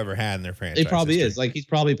quarterback they've ever had in their franchise. He probably history. is. Like, he's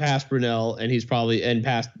probably past Brunell, and he's probably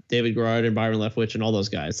past David Garrard and Byron Leftwich and all those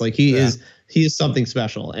guys. Like, he is something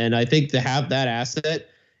special. And I think to have that asset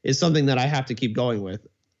is something that I have to keep going with.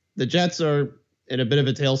 The Jets are in a bit of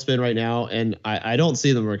a tailspin right now, and I don't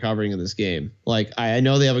see them recovering in this game. Like, I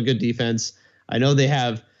know they have a good defense. I know they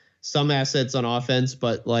have some assets on offense,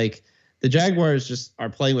 but like, the Jaguars just are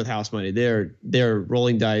playing with house money. They're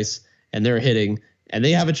rolling dice and they're hitting, and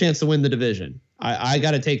they have a chance to win the division. I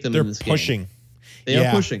got to take them in this pushing. game. They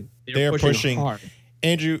are pushing. They are pushing hard.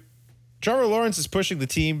 Andrew, Trevor Lawrence is pushing the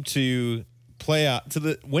team to play out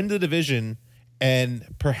to win the division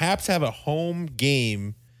and perhaps have a home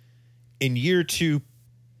game in year 2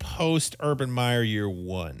 post Urban Meyer year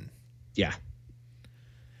 1. Yeah.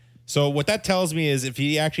 So what that tells me is if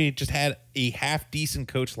he actually just had a half decent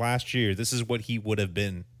coach last year, this is what he would have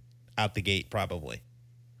been out the gate probably.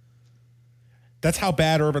 That's how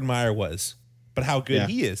bad Urban Meyer was, but how good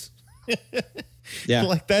he is. Yeah.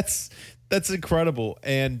 Like that's incredible.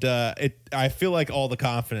 And I feel like all the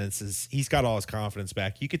confidence he's got all his confidence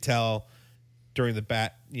back. You could tell during the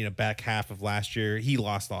back half of last year, he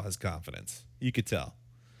lost all his confidence. You could tell.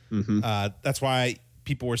 Mm-hmm. That's why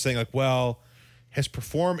people were saying like, well,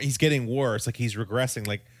 he's getting worse. Like, he's regressing.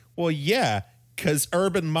 Like, well, yeah, because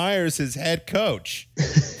Urban Meyer's his head coach.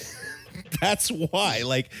 That's why.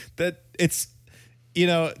 Like, that it's,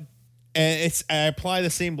 and I apply the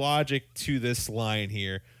same logic to this line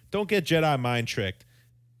here. Don't get Jedi mind tricked.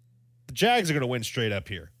 The Jags are going to win straight up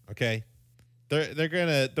here. Okay. They're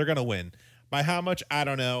going to win by how much? I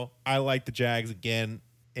don't know. I like the Jags again,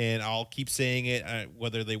 and I'll keep saying it.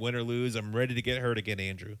 Whether they win or lose, I'm ready to get hurt again,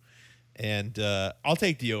 Andrew. And I'll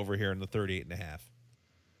take the over here in the 38.5.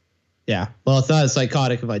 Yeah. Well, it's not as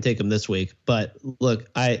psychotic if I take them this week, but look,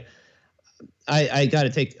 I'm going to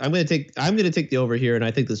take the over here. And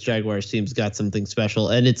I think this Jaguars team's got something special,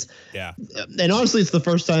 and and honestly, it's the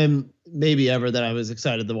first time maybe ever that I was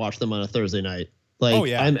excited to watch them on a Thursday night.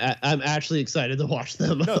 Like, I'm actually excited to watch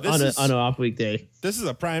them on an off weekday. This is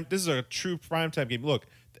a true primetime game. Look,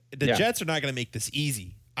 the Jets are not going to make this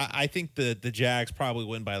easy. I think the Jags probably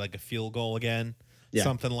win by like a field goal again,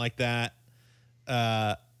 something like that.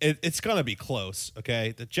 It's going to be close,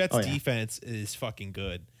 okay? The Jets' defense is fucking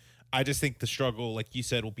good. I just think the struggle, like you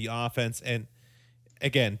said, will be offense. And,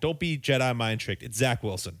 again, don't be Jedi mind tricked. It's Zach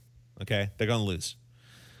Wilson, okay? They're going to lose.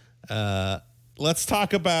 Let's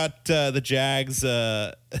talk about the Jags,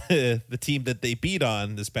 the team that they beat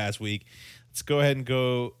on this past week. Let's go ahead and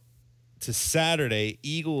go to Saturday.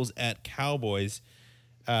 Eagles at Cowboys.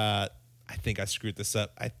 I think I screwed this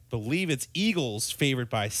up. I believe it's Eagles favored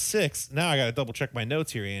by 6. Now I got to double check my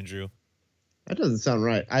notes here, Andrew. That doesn't sound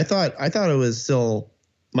right. I thought it was still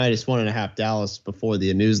 -1.5 Dallas before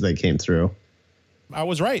the news that came through. I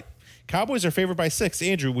was right. Cowboys are favored by 6.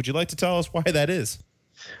 Andrew, would you like to tell us why that is?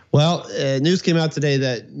 Well, news came out today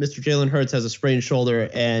that Mr. Jalen Hurts has a sprained shoulder,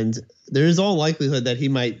 and there is all likelihood that he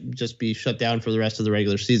might just be shut down for the rest of the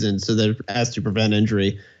regular season, so that as to prevent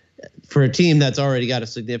injury. For a team that's already got a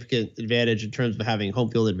significant advantage in terms of having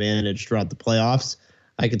home field advantage throughout the playoffs,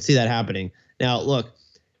 I could see that happening. Now, look,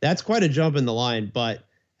 that's quite a jump in the line, but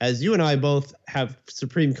as you and I both have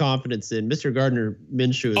supreme confidence in, Mr. Gardner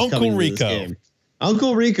Minshew is coming into this game.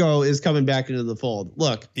 Uncle Rico is coming back into the fold.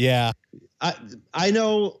 Look, I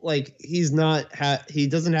know, like, he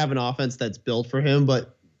doesn't have an offense that's built for him,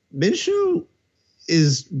 but Minshew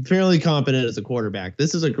is fairly competent as a quarterback.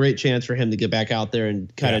 This is a great chance for him to get back out there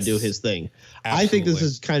and kind of do his thing.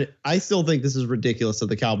 Absolutely. I still think this is ridiculous that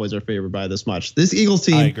the Cowboys are favored by this much. This Eagles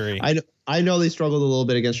team, I agree. I know they struggled a little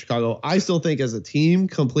bit against Chicago. I still think as a team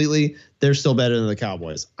completely, they're still better than the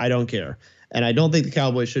Cowboys. I don't care. And I don't think the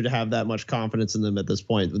Cowboys should have that much confidence in them at this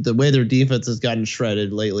point. The way their defense has gotten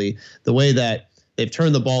shredded lately, the way that they've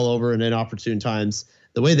turned the ball over in inopportune times,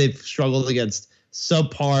 the way they've struggled against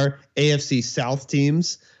subpar AFC South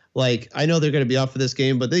teams. Like, I know they're going to be up for this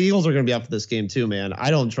game, but the Eagles are going to be up for this game too, man.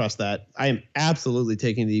 I don't trust that. I am absolutely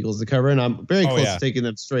taking the Eagles to cover, and I'm very close to taking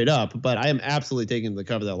them straight up, but I am absolutely taking them to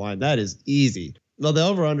cover that line. That is easy. Well, the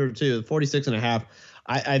over-under too, 46.5.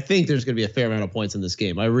 I think there's going to be a fair amount of points in this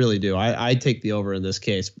game. I really do. I take the over in this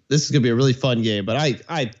case. This is going to be a really fun game, but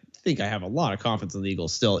I think I have a lot of confidence in the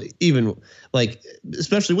Eagles still, even like,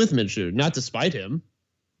 especially with Minshew, not despite him.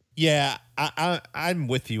 Yeah, I'm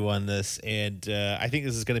with you on this, and I think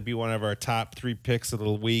this is going to be one of our top 3 picks of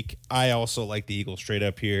the week. I also like the Eagles straight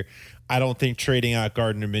up here. I don't think trading out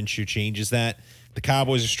Gardner Minshew changes that. The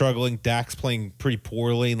Cowboys are struggling. Dak's playing pretty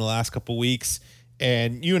poorly in the last couple weeks,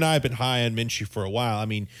 And you and I have been high on Minshew for a while. I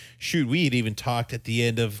mean, shoot, we had even talked at the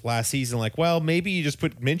end of last season, like, well, maybe you just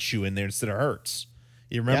put Minshew in there instead of Hurts.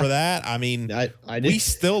 You remember that? I mean, I we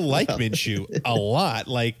still like Minshew a lot.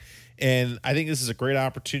 Like, and I think this is a great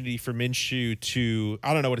opportunity for Minshew to,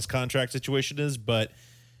 I don't know what his contract situation is, but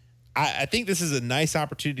I think this is a nice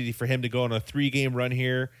opportunity for him to go on a 3-game run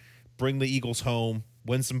here, bring the Eagles home,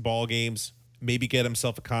 win some ball games, maybe get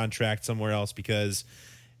himself a contract somewhere else, because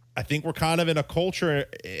I think we're kind of in a culture,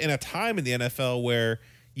 in a time in the NFL where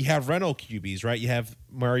you have rental QBs, right? You have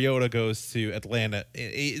Mariota goes to Atlanta.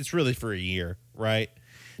 It's really for a year, right?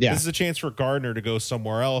 Yeah. This is a chance for Gardner to go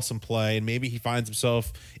somewhere else and play, and maybe he finds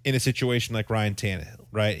himself in a situation like Ryan Tannehill,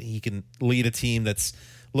 right? He can lead a team that's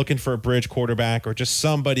looking for a bridge quarterback or just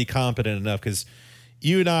somebody competent enough, because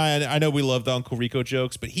you and I know we love the Uncle Rico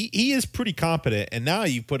jokes, but he is pretty competent, and now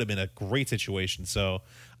you put him in a great situation. So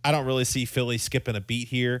I don't really see Philly skipping a beat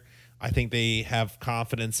here. I think they have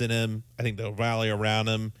confidence in him. I think they'll rally around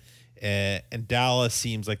him. And Dallas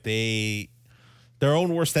seems like their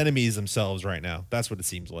own worst enemies themselves right now. That's what it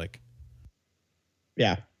seems like.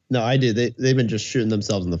 Yeah. No, I do. They've been just shooting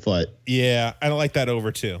themselves in the foot. Yeah, I like that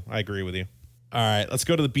over too. I agree with you. All right, let's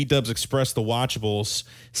go to the B-Dubs Express, the watchables.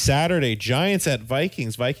 Saturday, Giants at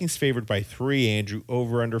Vikings. Vikings favored by 3, Andrew,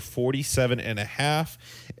 over under 47.5.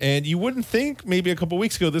 And you wouldn't think maybe a couple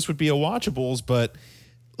weeks ago this would be a watchables, but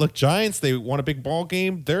look, Giants, they won a big ball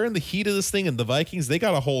game. They're in the heat of this thing, and the Vikings, they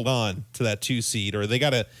got to hold on to that 2 seed, or they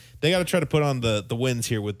got to try to put on the wins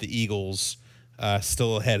here with the Eagles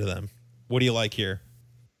still ahead of them. What do you like here?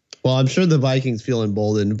 Well, I'm sure the Vikings feel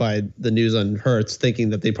emboldened by the news on Hurts,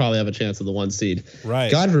 thinking that they probably have a chance of the 1 seed.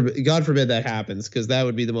 Right. God forbid that happens, because that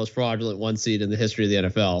would be the most fraudulent 1 seed in the history of the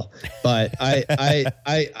NFL. But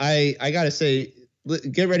I gotta say,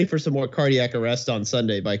 get ready for some more cardiac arrest on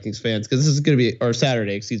Sunday, Vikings fans, because this is going to be, or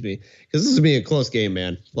Saturday, excuse me, because this is going to be a close game,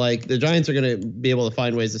 man. Like, the Giants are going to be able to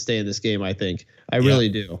find ways to stay in this game, I think. I really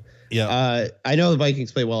do. Yeah. I know the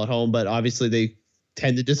Vikings play well at home, but obviously they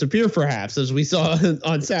tend to disappear for halves, as we saw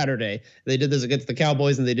on Saturday. They did this against the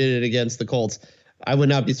Cowboys, and they did it against the Colts. I would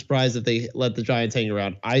not be surprised if they let the Giants hang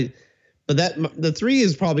around. But the 3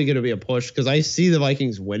 is probably going to be a push, because I see the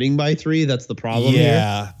Vikings winning by 3. That's the problem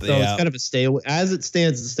here. So it's kind of a stay away. As it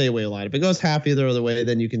stands, it's a stay away line. If it goes half either other way,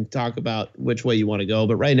 then you can talk about which way you want to go.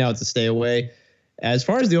 But right now, it's a stay away. As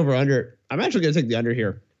far as the over under, I'm actually going to take the under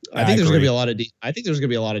here. I think there's going to be a lot of I think there's going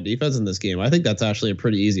to be a lot of defense in this game. I think that's actually a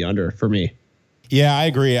pretty easy under for me. Yeah, I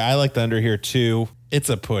agree. I like the under here too. It's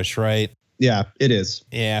a push, right? Yeah, it is.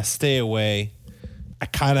 Yeah, stay away. I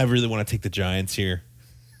kind of really want to take the Giants here.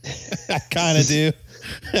 I kind of do.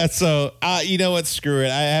 So, you know what? Screw it.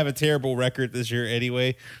 I have a terrible record this year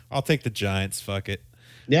anyway. I'll take the Giants. Fuck it.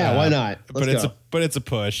 Yeah, why not? It's a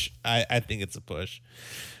push. I think it's a push.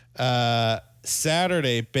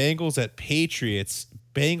 Saturday, Bengals at Patriots.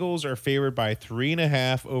 Bengals are favored by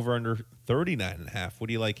 3.5 over under 39.5. What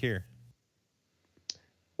do you like here?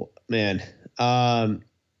 Man,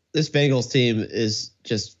 this Bengals team is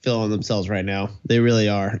just filling themselves right now. They really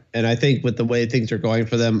are. And I think with the way things are going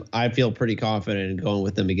for them, I feel pretty confident in going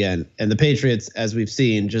with them again. And the Patriots, as we've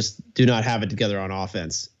seen, just do not have it together on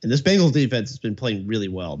offense. And this Bengals defense has been playing really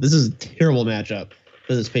well. This is a terrible matchup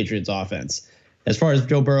for this Patriots offense. As far as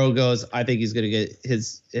Joe Burrow goes, I think he's going to get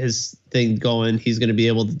his thing going. He's going to be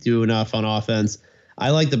able to do enough on offense. I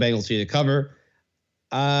like the Bengals here to cover.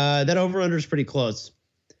 That over-under is pretty close.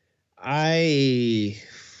 I'd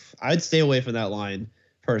stay away from that line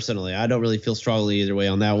personally. I don't really feel strongly either way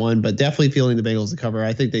on that one, but definitely feeling the Bengals to cover.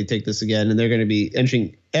 I think they take this again, and they're going to be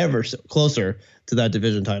inching ever so closer to that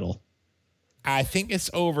division title. I think it's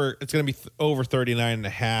over. It's going to be over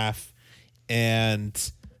 39.5,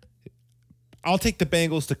 and I'll take the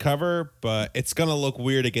Bengals to cover, but it's going to look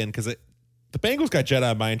weird again because the Bengals got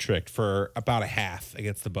Jedi mind tricked for about a half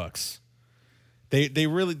against the Bucs.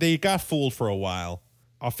 They got fooled for a while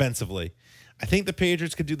offensively. I think the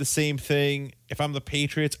Patriots could do the same thing. If I'm the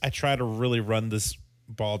Patriots, I try to really run this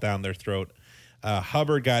ball down their throat.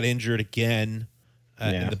 Hubbard got injured again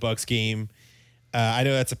in the Bucs game. I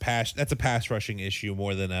know that's a pass rushing issue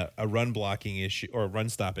more than a run blocking issue or a run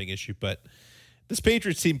stopping issue, but this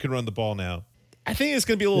Patriots team can run the ball now. I think it's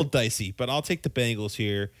going to be a little dicey, but I'll take the Bengals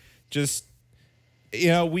here. Just,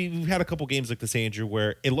 we've had a couple games like this, Andrew,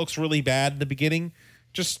 where it looks really bad in the beginning.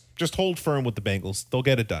 Just hold firm with the Bengals. They'll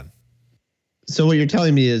get it done. So what you're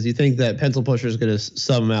telling me is you think that pencil pusher is going to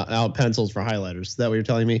sum out pencils for highlighters. Is that what you're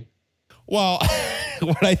telling me? Well,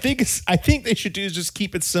 what I think they should do is just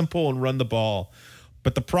keep it simple and run the ball.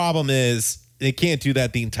 But the problem is they can't do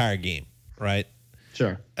that the entire game, right?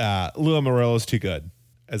 Sure. Lou Amarillo is too good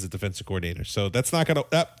as a defensive coordinator, so that's not gonna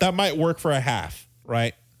that might work for a half.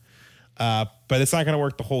 right? But it's not going to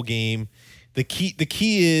work the whole game. The key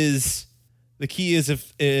is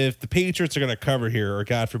if the Patriots are going to cover here, or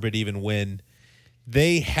God forbid even win,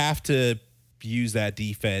 they have to use that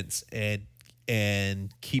defense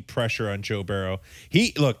and keep pressure on Joe Burrow.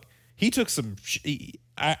 He took some.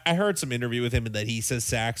 I heard some interview with him that he says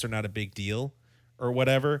sacks are not a big deal or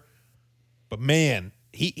whatever, but man,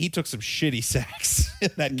 he took some shitty sacks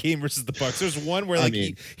in that game versus the Bucs. There's one where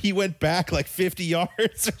he went back like 50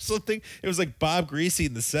 yards or something. It was like Bob Greasy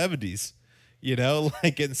in the 70s,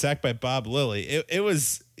 like getting sacked by Bob Lilly. It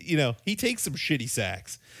was, he takes some shitty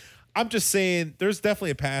sacks. I'm just saying there's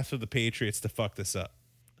definitely a path for the Patriots to fuck this up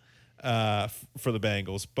for the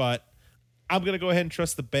Bengals, but I'm going to go ahead and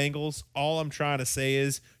trust the Bengals. All I'm trying to say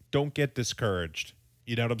is don't get discouraged.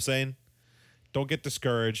 You know what I'm saying? Don't get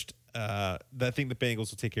discouraged. I think the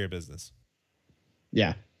Bengals will take care of business.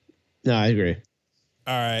 Yeah. No, I agree.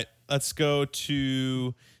 All right. Let's go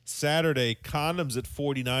to Saturday. Condoms at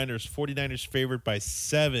 49ers. 49ers favored by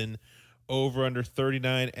 7, over under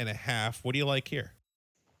 39.5. What do you like here?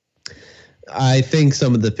 I think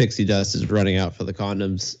some of the pixie dust is running out for the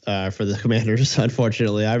condoms for the Commanders.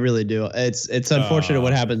 Unfortunately, I really do. It's unfortunate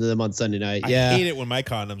what happened to them on Sunday night. I hate it when my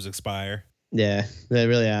condoms expire. Yeah, they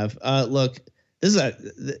really have. Look, this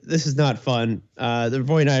is not fun. The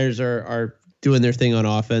 49ers are doing their thing on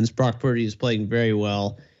offense. Brock Purdy is playing very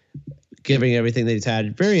well, giving everything that he's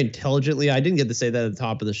had very intelligently. I didn't get to say that at the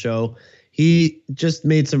top of the show. He just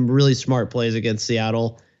made some really smart plays against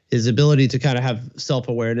Seattle. His ability to kind of have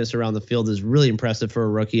self-awareness around the field is really impressive for a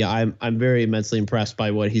rookie. I'm very immensely impressed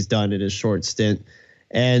by what he's done in his short stint.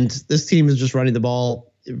 And this team is just running the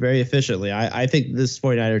ball very efficiently. I think this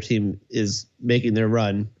 49er team is making their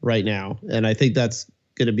run right now. And I think that's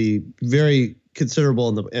going to be very considerable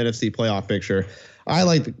in the NFC playoff picture. I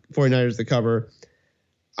like the 49ers to cover.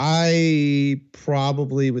 I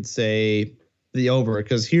probably would say the over,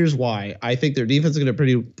 because here's why. I think their defense is going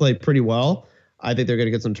to play pretty well. I think they're going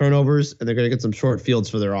to get some turnovers, and they're going to get some short fields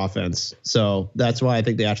for their offense. So that's why I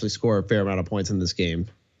think they actually score a fair amount of points in this game.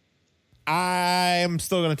 I'm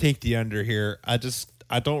still going to take the under here. I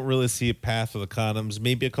don't really see a path for the Condoms.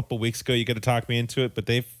 Maybe a couple weeks ago you could have talked me into it, but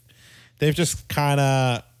they've just kind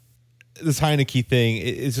of, this Heineke thing,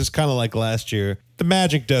 it's just kind of like last year. The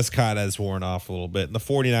magic dust kind of has worn off a little bit, and the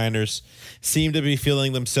 49ers seem to be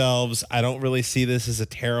feeling themselves. I don't really see this as a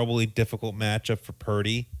terribly difficult matchup for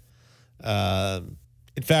Purdy.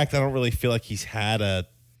 In fact, I don't really feel like he's had a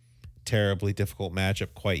terribly difficult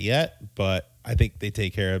matchup quite yet, but I think they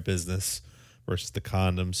take care of business versus the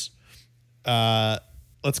Condoms.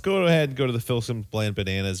 Let's go ahead and go to the Phil Sims Bland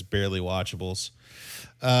Bananas barely watchables.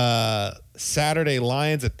 Saturday,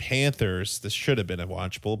 Lions at Panthers. This should have been a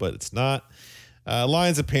watchable, but it's not.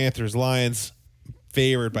 Lions at Panthers. Lions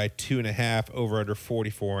favored by 2.5, over under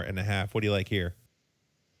 44.5. What do you like here?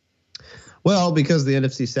 Well, because the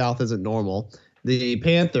NFC South isn't normal, the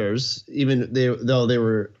Panthers, though they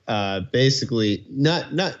were basically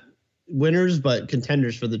not winners but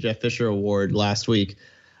contenders for the Jeff Fisher Award last week,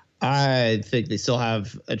 I think they still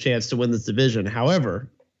have a chance to win this division. However,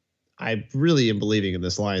 I really am believing in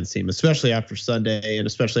this Lions team, especially after Sunday and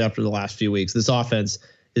especially after the last few weeks. This offense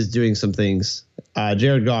is doing some things.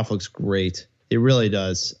 Jared Goff looks great. It really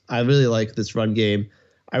does. I really like this run game.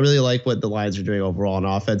 I really like what the Lions are doing overall on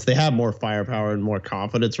offense. They have more firepower and more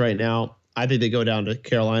confidence right now. I think they go down to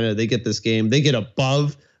Carolina. They get this game. They get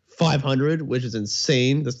above 500, which is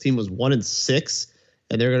insane. This team was 1-6,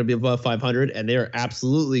 and they're going to be above 500, and they're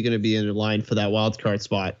absolutely going to be in line for that wild card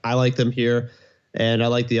spot. I like them here, and I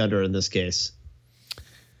like the under in this case.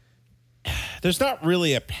 There's not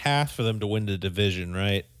really a path for them to win the division,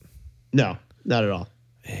 right? No, not at all.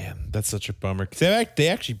 Man, that's such a bummer. They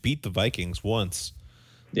actually beat the Vikings once.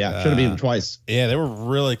 Yeah, should have beaten them twice. Yeah, they were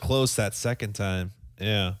really close that second time.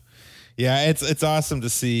 Yeah. It's awesome to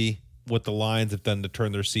see what the Lions have done to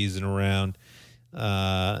turn their season around. It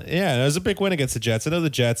was a big win against the Jets. I know the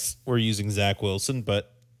Jets were using Zach Wilson,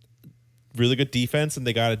 but really good defense, and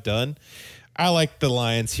they got it done. I like the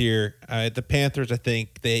Lions here. The Panthers, I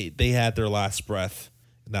think they had their last breath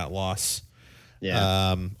in that loss.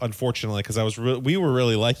 Yeah. Unfortunately, because we were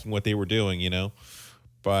really liking what they were doing,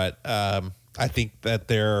 but I think that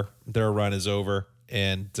their run is over,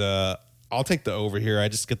 and I'll take the over here. I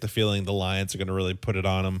just get the feeling the Lions are going to really put it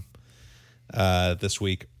on them this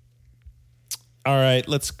week. All right,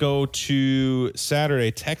 let's go to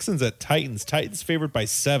Saturday. Texans at Titans. Titans favored by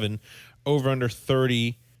 7, over under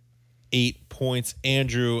 38 points.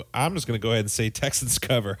 Andrew, I'm just going to go ahead and say Texans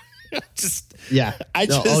cover. I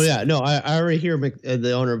already hear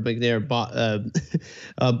the owner of McNair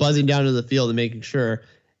buzzing down to the field and making sure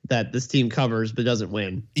that this team covers but doesn't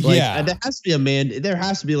win. Like, there has to be there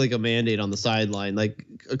has to be like a mandate on the sideline, like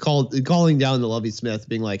calling down to Lovie Smith,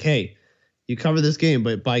 being like, "Hey, you cover this game,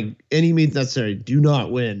 but by any means necessary, do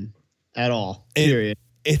not win at all." Period.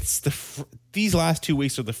 It's these last 2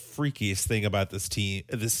 weeks are the freakiest thing about this team,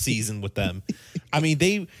 this season with them. I mean,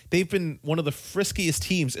 they've been one of the friskiest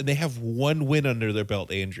teams, and they have one win under their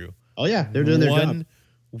belt, Andrew. Oh yeah, they're doing their job. One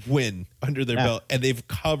win under their belt, and they've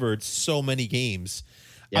covered so many games.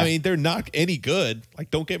 I mean, they're not any good. Like,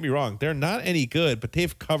 don't get me wrong, they're not any good, but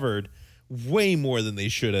they've covered way more than they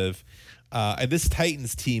should have. And this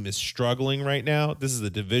Titans team is struggling right now. This is a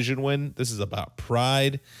division win. This is about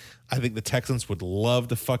pride. I think the Texans would love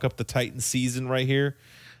to fuck up the Titans season right here.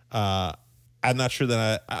 I'm not sure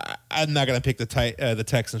that I'm not going to pick the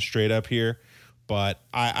Texans straight up here, but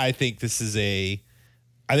I think this is a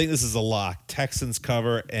lock. Texans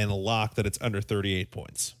cover, and a lock that it's under 38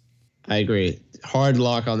 points. I agree. Hard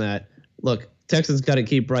lock on that. Look, Texans got to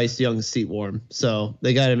keep Bryce Young's seat warm, so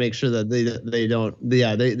they got to make sure that they don't.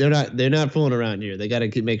 Yeah, they're not fooling around here. They got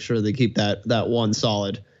to make sure they keep that one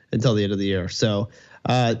solid until the end of the year. So,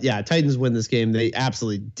 Titans win this game. They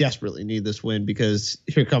absolutely desperately need this win because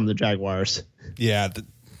here come the Jaguars. Yeah,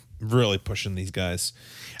 really pushing these guys.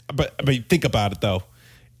 But think about it though.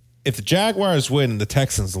 If the Jaguars win and the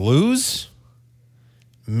Texans lose,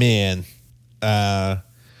 man, yeah,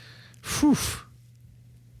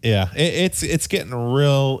 it's getting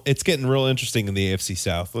real interesting in the AFC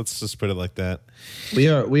South. Let's just put it like that. We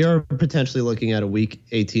are potentially looking at a Week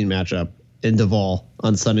 18 matchup in Duval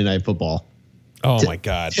on Sunday Night Football. Oh my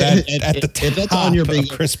God! At the top if that's on your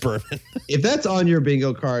bingo, Chris Berman. If that's on your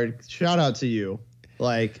bingo card, shout out to you.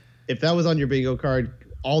 Like, if that was on your bingo card,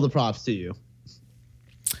 all the props to you.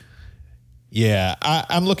 Yeah,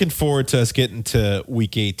 I'm looking forward to us getting to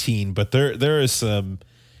Week 18, but there is some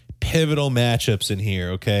pivotal matchups in here.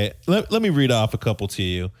 Okay, let me read off a couple to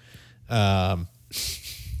you.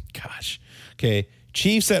 Okay,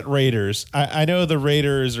 Chiefs at Raiders. I know the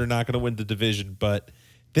Raiders are not going to win the division, but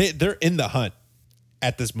they're in the hunt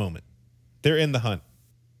at this moment. They're in the hunt.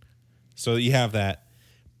 So you have that.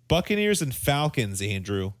 Buccaneers and Falcons,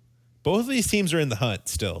 Andrew. Both of these teams are in the hunt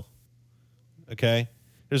still. Okay?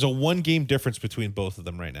 There's a 1-game difference between both of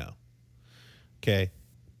them right now. Okay?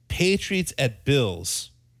 Patriots at Bills.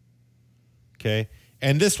 Okay?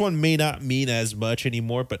 And this one may not mean as much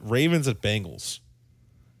anymore, but Ravens at Bengals.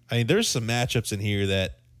 I mean, there's some matchups in here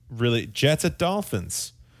that really... Jets at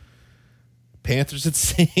Dolphins. Panthers at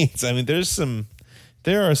Saints. I mean, there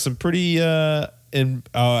are some pretty and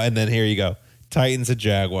then here you go. Titans at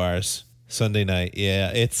Jaguars Sunday night. Yeah,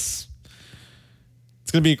 it's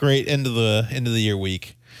gonna be a great end of the year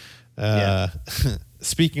week.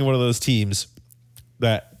 Speaking of one of those teams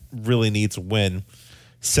that really needs a win,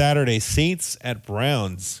 Saturday, Saints at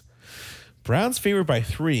Browns. Browns favored by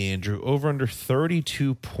 3, Andrew, over under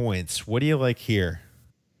 32 points. What do you like here?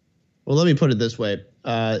 Well, let me put it this way.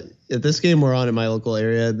 If this game were on in my local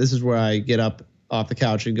area, this is where I get up off the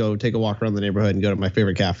couch and go take a walk around the neighborhood and go to my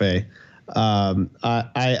favorite cafe.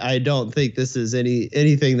 I don't think this is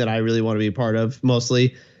anything that I really want to be a part of.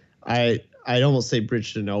 Mostly, I'd almost say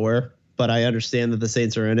bridge to nowhere, but I understand that the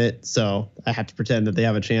Saints are in it, so I have to pretend that they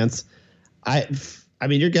have a chance. I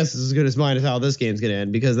mean, your guess is as good as mine as how this game's going to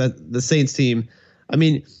end, because the Saints team, I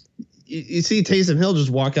mean, you see Taysom Hill just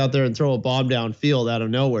walk out there and throw a bomb downfield out of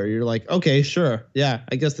nowhere. You're like, okay, sure. Yeah,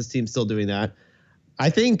 I guess this team's still doing that. I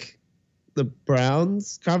think the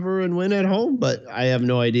Browns cover and win at home, but I have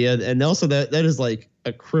no idea. And also that is like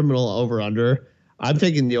a criminal over-under. I'm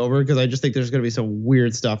taking the over because I just think there's going to be some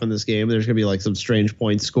weird stuff in this game. There's going to be like some strange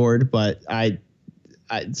points scored, but I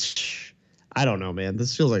don't know, man.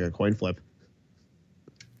 This feels like a coin flip.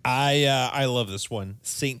 I love this one.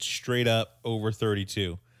 Saints straight up over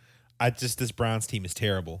 32. This Browns team is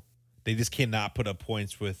terrible. They just cannot put up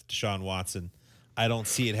points with Deshaun Watson. I don't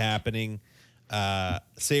see it happening.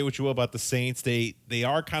 Say what you will about the Saints. They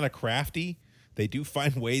are kind of crafty. They do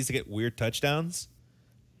find ways to get weird touchdowns,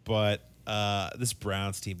 but this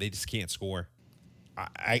Browns team, they just can't score.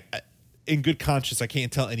 I in good conscience, I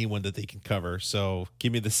can't tell anyone that they can cover. So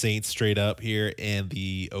give me the Saints straight up here and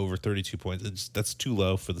the over 32 points. That's too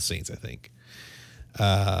low for the Saints, I think.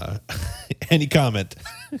 Any comment?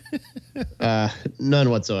 None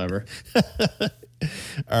whatsoever. All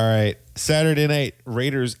right. Saturday night,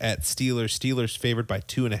 Raiders at Steelers. Steelers favored by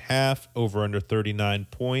 2.5, over under 39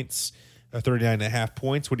 points, 39.5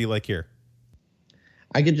 points. What do you like here?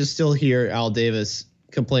 I could just still hear Al Davis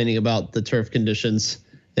complaining about the turf conditions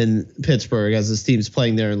in Pittsburgh as his team's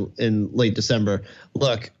playing there in late December.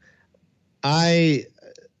 Look, I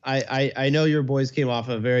I know your boys came off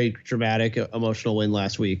a very dramatic, emotional win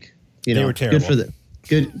last week. They were terrible. Good for them.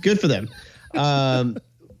 Good for them.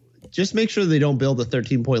 Just make sure they don't build a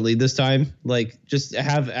 13-point lead this time. Like, just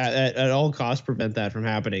have at all costs prevent that from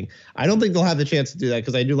happening. I don't think they'll have the chance to do that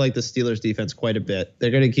because I do like the Steelers defense quite a bit.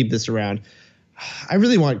 They're going to keep this around. I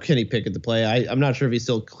really want Kenny Pickett to play. I'm not sure if he's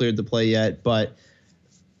still cleared to play yet, but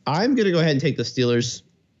I'm going to go ahead and take the Steelers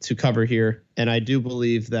to cover here. And I do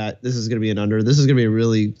believe that this is going to be an under. This is going to be a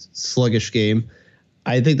really sluggish game.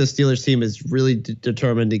 I think the Steelers team is really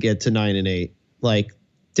determined to get to 9-8. Like,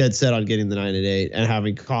 dead set on getting the 9-8 and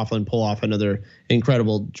having Coughlin pull off another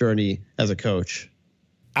incredible journey as a coach.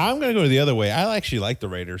 I'm going to go the other way. I actually like the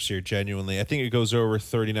Raiders here, genuinely. I think it goes over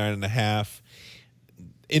 39.5.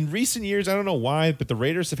 In recent years, I don't know why, but the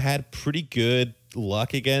Raiders have had pretty good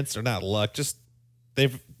luck against, or not luck, just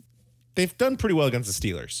they've done pretty well against the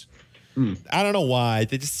Steelers. I don't know why.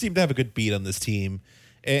 They just seem to have a good beat on this team.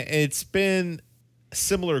 It's been a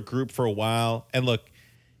similar group for a while. And look,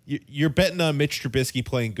 you're betting on Mitch Trubisky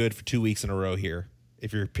playing good for 2 weeks in a row here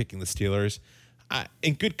if you're picking the Steelers.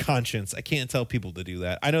 In good conscience, I can't tell people to do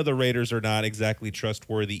that. I know the Raiders are not exactly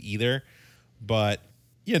trustworthy either, but,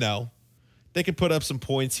 they can put up some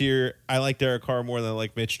points here. I like Derek Carr more than I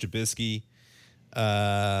like Mitch Trubisky.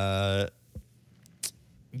 The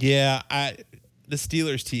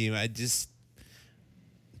Steelers team, I just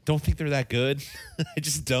don't think they're that good. I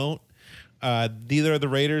just don't. Neither are the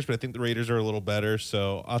Raiders, but I think the Raiders are a little better.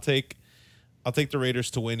 So I'll take the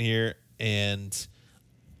Raiders to win here. And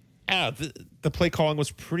the play calling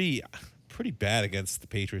was pretty bad against the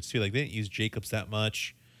Patriots too. Like, they didn't use Jacobs that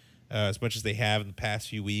much as they have in the past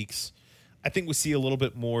few weeks. I think we see a little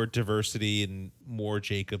bit more diversity and more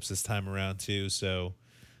Jacobs this time around too. So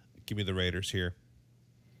give me the Raiders here.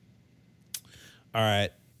 All right,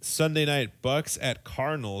 Sunday night, Bucks at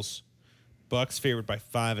Cardinals. Bucks favored by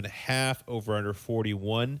 5.5, over under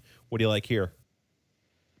 41. What do you like here?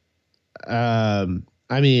 I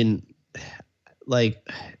mean, like,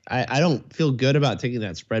 I don't feel good about taking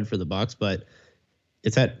that spread for the Bucks, but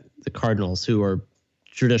it's at the Cardinals, who are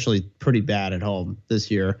traditionally pretty bad at home this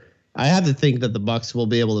year. I have to think that the Bucks will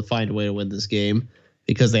be able to find a way to win this game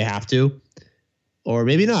because they have to. Or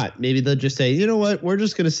maybe not. Maybe they'll just say, you know what, we're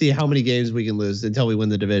just going to see how many games we can lose until we win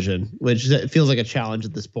the division, which feels like a challenge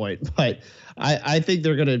at this point. But I think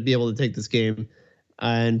they're going to be able to take this game,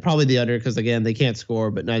 and probably the under because, again, they can't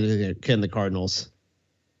score, but neither can the Cardinals.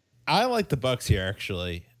 I like the Bucks here,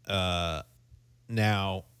 actually. Now,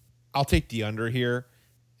 I'll take the under here,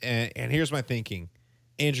 and here's my thinking.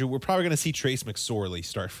 Andrew, we're probably going to see Trace McSorley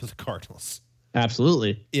start for the Cardinals.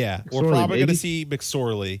 Absolutely. Yeah, we're probably going to see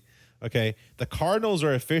McSorley. Okay, the Cardinals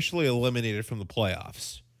are officially eliminated from the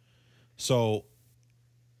playoffs. So,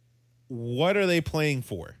 what are they playing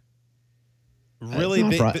for? Really,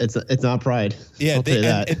 it's not pride. Yeah,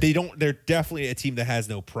 they don't. They're definitely a team that has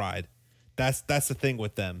no pride. That's the thing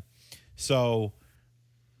with them. So,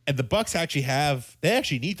 and the Bucks actually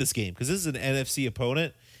need this game because this is an NFC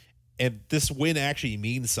opponent, and this win actually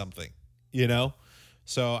means something.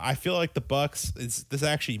 So I feel like the Bucks, this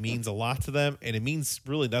actually means a lot to them, and it means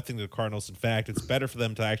really nothing to the Cardinals. In fact, it's better for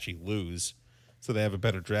them to actually lose, so they have a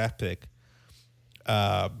better draft pick.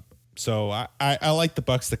 So I like the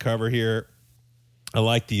Bucks to cover here. I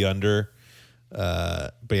like the under.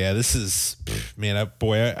 But yeah, this is, man,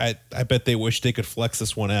 I bet they wish they could flex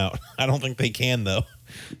this one out. I don't think they can, though.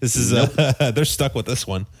 This is they're stuck with this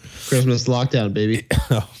one. Christmas lockdown, baby.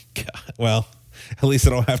 Oh God. Well, at least I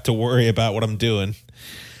don't have to worry about what I'm doing.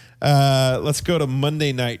 Let's go to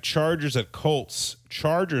Monday night. Chargers at Colts.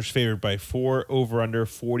 Chargers favored by 4, over under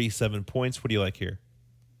 47 points. What do you like here?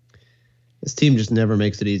 This team just never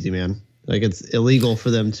makes it easy, man. Like, it's illegal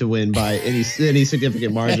for them to win by any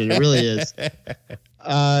significant margin. It really is.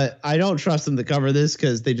 I don't trust them to cover this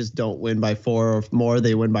because they just don't win by 4 or more.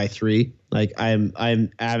 They win by 3. Like,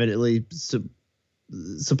 I'm avidly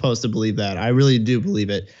supposed to believe that. I really do believe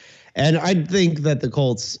it. And I think that the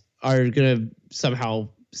Colts are going to somehow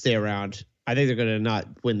stay around. I think they're going to not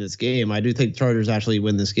win this game. I do think the Chargers actually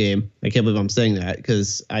win this game. I can't believe I'm saying that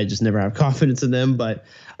because I just never have confidence in them. But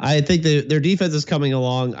I think their defense is coming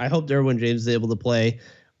along. I hope Derwin James is able to play.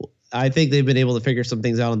 I think they've been able to figure some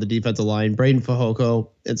things out on the defensive line. Braden Fajoko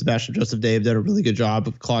and Sebastian Joseph Day have done a really good job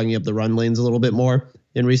of clogging up the run lanes a little bit more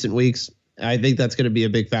in recent weeks. I think that's going to be a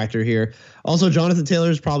big factor here. Also, Jonathan Taylor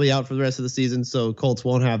is probably out for the rest of the season, so Colts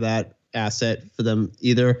won't have that asset for them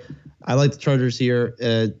either. I like the Chargers here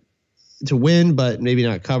to win, but maybe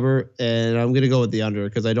not cover. And I'm going to go with the under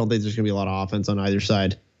because I don't think there's going to be a lot of offense on either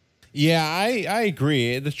side. Yeah, I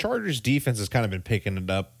agree. The Chargers defense has kind of been picking it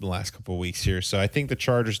up the last couple of weeks here. So I think the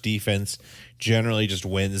Chargers defense generally just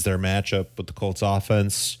wins their matchup with the Colts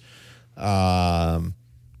offense.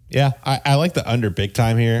 Yeah, I like the under big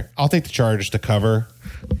time here. I'll take the Chargers to cover,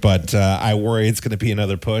 but I worry it's going to be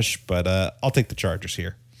another push, but I'll take the Chargers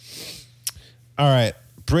here. All right,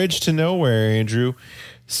 bridge to nowhere, Andrew.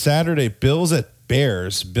 Saturday, Bills at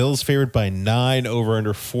Bears. Bills favored by 9 over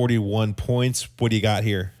under 41 points. What do you got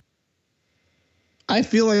here? I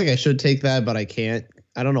feel like I should take that, but I can't.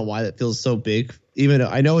 I don't know why that feels so big. Even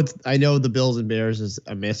I know the Bills and Bears is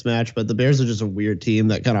a mismatch, but the Bears are just a weird team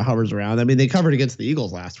that kind of hovers around. I mean, they covered against the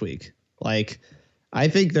Eagles last week. Like, I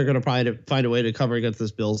think they're going to probably find a way to cover against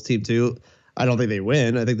this Bills team too. I don't think they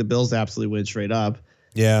win. I think the Bills absolutely win straight up.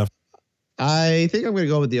 Yeah. I think I'm going to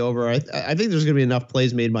go with the over. I think there's going to be enough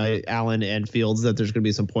plays made by Allen and Fields that there's going to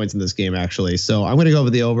be some points in this game, actually. So I'm going to go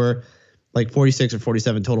with the over, like 46 or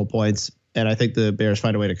 47 total points, and I think the Bears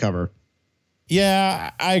find a way to cover.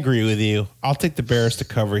 Yeah, I agree with you. I'll take the Bears to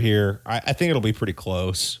cover here. I think it'll be pretty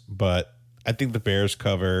close, but I think the Bears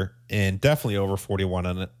cover and definitely over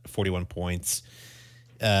 41 points.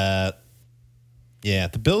 Yeah,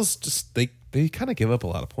 the Bills just they kind of give up a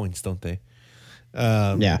lot of points, don't they?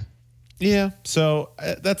 Yeah. So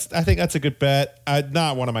I think that's a good bet.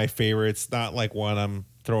 Not one of my favorites. Not like one I'm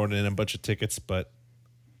throwing in a bunch of tickets, but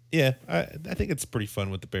yeah, I think it's pretty fun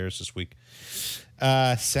with the Bears this week.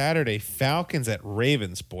 Saturday, Falcons at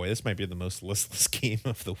Ravens. Boy, this might be the most listless game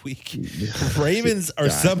of the week. Ravens are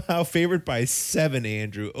somehow favored by 7,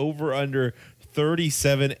 Andrew. Over under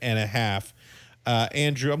 37.5.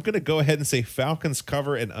 Andrew, I'm going to go ahead and say Falcons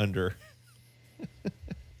cover and under.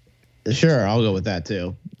 Sure, I'll go with that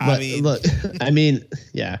too. But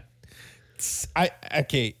yeah.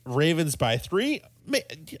 Okay, Ravens by 3.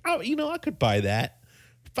 I could buy that.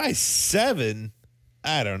 By 7,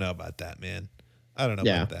 I don't know about that, man. I don't know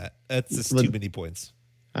about that. That's just too many points.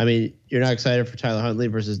 I mean, you're not excited for Tyler Huntley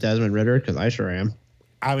versus Desmond Ridder? Because I sure am.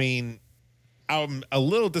 I mean, I'm a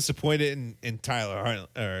little disappointed in Tyler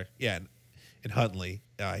in Huntley.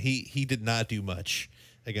 He did not do much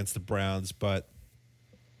against the Browns, but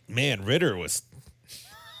man, Ridder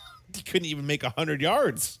he couldn't even make 100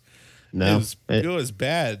 yards. No, it was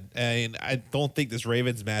bad. And I don't think this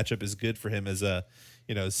Ravens matchup is good for him as a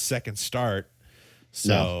second start. So.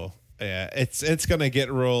 No. Yeah, it's gonna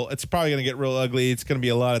get real. It's probably gonna get real ugly. It's gonna be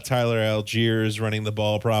a lot of Tyler Algiers running the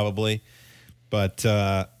ball probably, but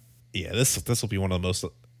this will be one of the most.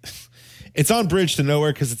 It's on bridge to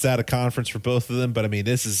nowhere because it's out of conference for both of them. But I mean,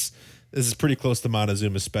 this is pretty close to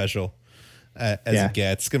Montezuma's special as it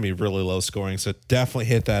gets. It's gonna be really low scoring, so definitely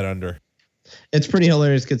hit that under. It's pretty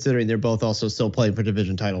hilarious considering they're both also still playing for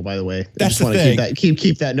division title, by the way. That's the thing.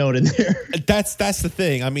 Keep that note in there. That's the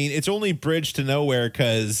thing. I mean, it's only bridge to nowhere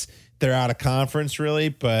because they're out of conference, really.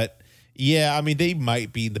 But yeah, I mean, they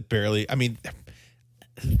might be the barely. I mean,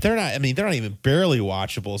 they're not. I mean, they're not even barely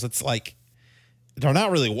watchables. It's like they're not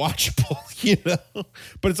really watchable, you know.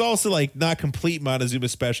 But it's also like not complete Montezuma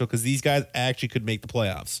special because these guys actually could make the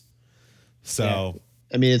playoffs. So. Yeah.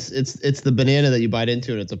 I mean, it's the banana that you bite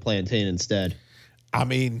into, and it's a plantain instead. I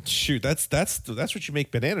mean, shoot, that's what you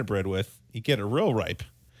make banana bread with. You get it real ripe.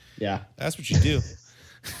 Yeah, that's what you do.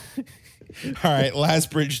 All right,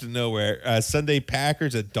 last bridge to nowhere. Sunday,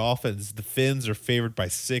 Packers at Dolphins. The Finns are favored by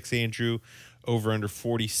 6. Andrew, over under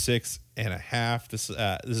 46.5. This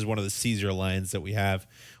is one of the Caesar lines that we have.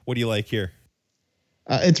 What do you like here?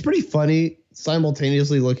 It's pretty funny.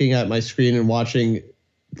 Simultaneously looking at my screen and watching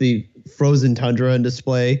the frozen tundra on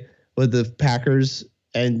display with the Packers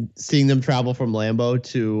and seeing them travel from Lambeau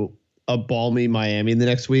to a balmy Miami the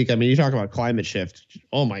next week. I mean, you talk about climate shift.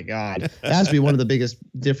 Oh my God. That has to be one of the biggest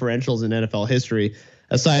differentials in NFL history,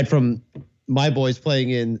 aside from my boys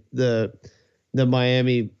playing in the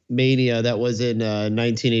Miami Mania that was in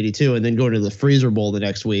 1982 and then going to the Freezer Bowl the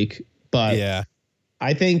next week. But yeah,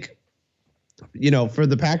 I think, for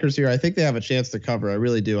the Packers here, I think they have a chance to cover. I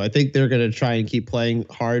really do. I think they're going to try and keep playing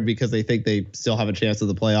hard because they think they still have a chance of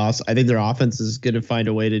the playoffs. I think their offense is going to find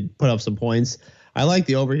a way to put up some points. I like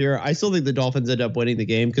the over here. I still think the Dolphins end up winning the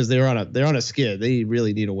game because they're on a skid. They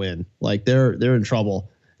really need a win. Like they're in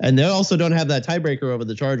trouble. And they also don't have that tiebreaker over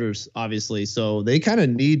the Chargers, obviously. So they kind of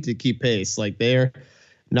need to keep pace. Like they're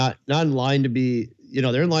not in line to be,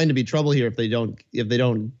 they're in line to be trouble here if they don't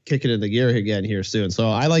kick it in the gear again here soon. So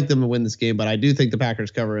I like them to win this game, but I do think the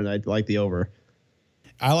Packers cover, and I like the over.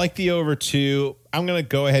 I like the over too. I'm going to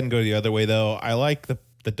go ahead and go the other way though. I like the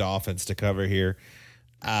Dolphins to cover here.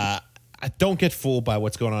 I don't get fooled by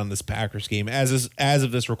what's going on in this Packers game. As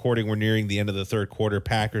of this recording, we're nearing the end of the third quarter.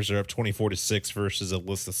 Packers are up 24-6 versus a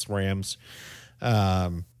listless Rams.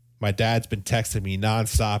 My dad's been texting me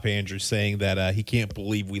nonstop, Andrew, saying that he can't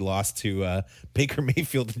believe we lost to Baker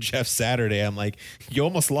Mayfield and Jeff Saturday. I'm like, you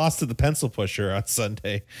almost lost to the pencil pusher on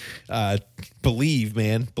Sunday. Believe,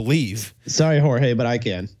 man, believe. Sorry, Jorge, but I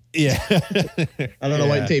can. Yeah. I don't know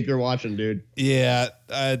what tape you're watching, dude. Yeah,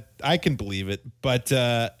 I can believe it. But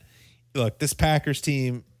look, this Packers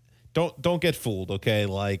team, don't get fooled, okay?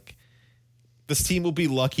 Like, this team will be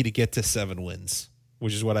lucky to get to 7 wins,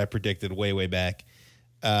 which is what I predicted way back.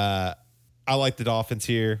 I like the Dolphins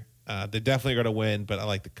here. They're definitely going to win, but I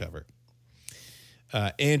like the cover.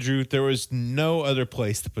 Andrew, there was no other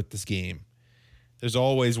place to put this game. There's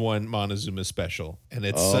always one Montezuma special, and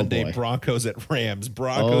it's Sunday Broncos at Rams.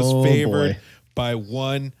 Broncos favored by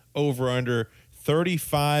 1 over under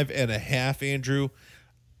 35.5, Andrew.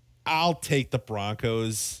 I'll take the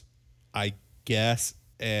Broncos, I guess,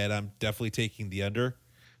 and I'm definitely taking the under.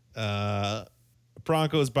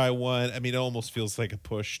 Broncos by 1. I mean, it almost feels like a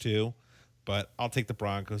push too, but I'll take the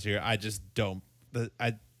Broncos here. I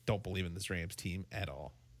don't believe in this Rams team at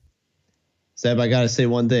all. Seb, I got to say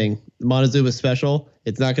one thing. The Montezuma special,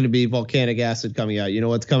 it's not going to be volcanic acid coming out. You know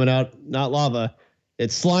what's coming out? Not lava.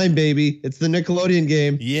 It's slime, baby. It's the Nickelodeon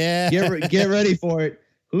game. Yeah. Get ready for it.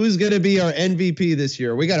 Who's going to be our MVP this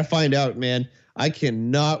year? We got to find out, man. I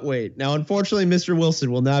cannot wait. Now, unfortunately, Mr.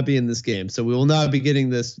 Wilson will not be in this game, so we will not be getting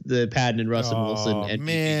the Patton and Russell Wilson MVP.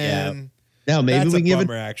 Man. Yeah. Now, maybe That's we can give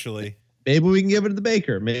bummer, it. Actually, maybe we can give it to the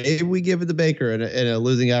Baker. Maybe we give it to Baker in a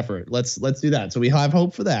losing effort. Let's do that. So we have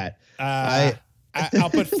hope for that. I'll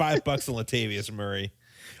put $5 on Latavius Murray.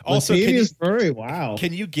 Also, Latavius Murray, wow.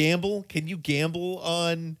 Can you gamble? Can you gamble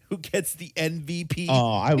on who gets the MVP?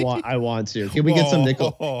 Oh, I want to. Can we get some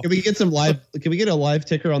nickel? Can we get some live? Can we get a live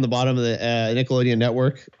ticker on the bottom of the Nickelodeon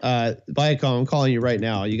network? Viacom, I'm calling you right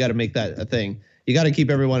now. You got to make that a thing. You got to keep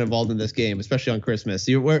everyone involved in this game, especially on Christmas.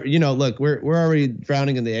 We're already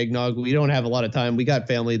drowning in the eggnog. We don't have a lot of time. We got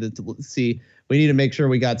family to see. We need to make sure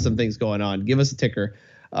we got some things going on. Give us a ticker.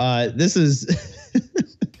 This is.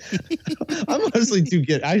 I'm honestly too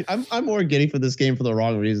good. I'm more giddy for this game for the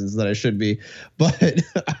wrong reasons than I should be, but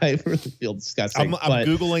I really feel disgusting. I'm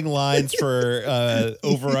Googling lines for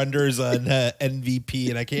over-unders on MVP,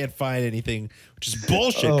 and I can't find anything, which is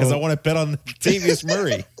bullshit because I want to bet on Latavius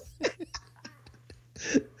Murray.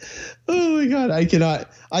 Oh my God.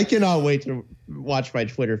 I cannot wait to watch my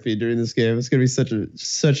Twitter feed during this game. It's going to be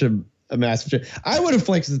such a massive. I would have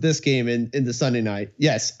flexed this game into Sunday night.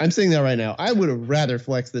 Yes, I'm saying that right now. I would have rather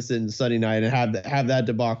flexed this into Sunday night and have that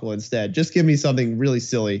debacle instead. Just give me something really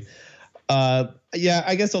silly. Yeah,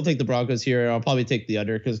 I guess I'll take the Broncos here. I'll probably take the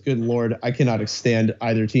under because, good Lord, I cannot stand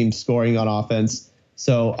either team scoring on offense.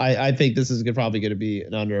 So I think this is probably going to be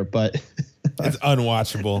an under, but it's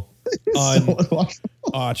unwatchable.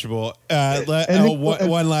 Unwatchable.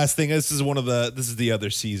 One last thing. This is the other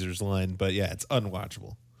Caesars line, but yeah, it's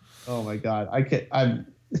unwatchable. Oh my God.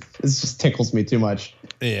 This just tickles me too much.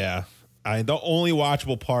 Yeah. The only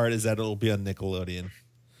watchable part is that it'll be on Nickelodeon.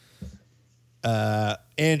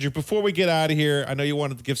 Andrew, before we get out of here, I know you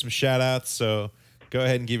wanted to give some shout outs, so go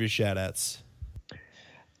ahead and give your shout outs.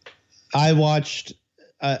 I watched,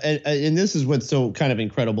 and this is what's so kind of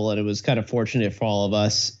incredible, and it was kind of fortunate for all of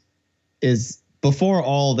us, is before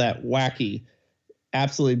all that wacky,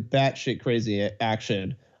 absolutely batshit crazy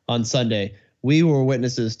action on Sunday, we were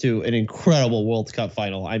witnesses to an incredible World Cup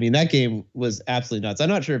final. I mean, that game was absolutely nuts. I'm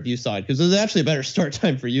not sure if you saw it because it was actually a better start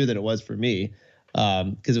time for you than it was for me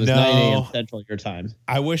because it was 9 a.m. Central your time.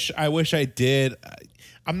 I wish I did.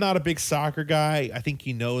 I'm not a big soccer guy. I think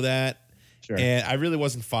you know that. Sure. And I really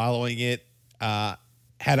wasn't following it. Had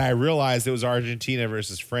I realized it was Argentina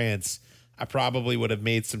versus France, I probably would have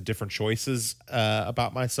made some different choices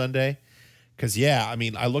about my Sunday. Because, yeah, I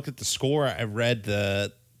mean, I looked at the score. I read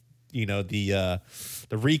the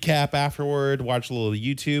recap afterward, watched a little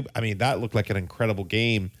YouTube. I mean, that looked like an incredible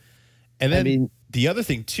game. And then the other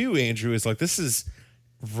thing too, Andrew, is like, this is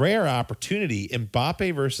rare opportunity.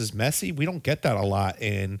 Mbappe versus Messi. We don't get that a lot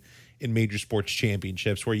in major sports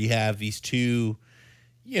championships where you have these two,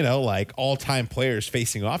 like all-time players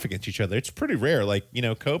facing off against each other. It's pretty rare. Like,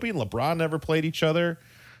 Kobe and LeBron never played each other.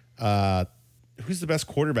 Who's the best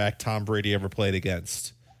quarterback Tom Brady ever played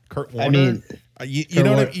against? Kurt Warner. I mean, you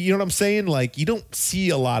know what I'm saying? Like, you don't see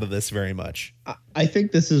a lot of this very much. I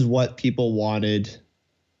think this is what people wanted.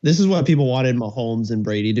 This is what people wanted Mahomes and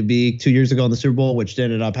Brady to be 2 years ago in the Super Bowl, which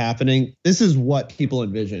ended up happening. This is what people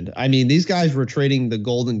envisioned. I mean, these guys were trading the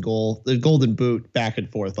golden goal, the golden boot back and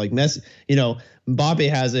forth. Like Messi, Mbappe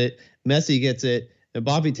has it, Messi gets it,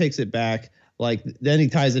 Mbappe takes it back. Like then he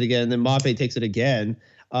ties it again, then Mbappe takes it again.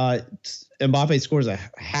 Mbappe scores a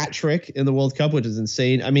hat trick in the World Cup, which is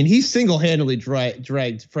insane. I mean, he single-handedly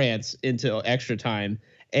dragged France into extra time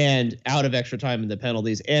and out of extra time in the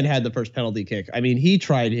penalties and had the first penalty kick. I mean, he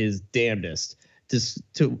tried his damnedest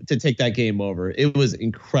to take that game over. It was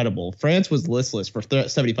incredible. France was listless for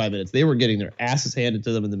 75 minutes. They were getting their asses handed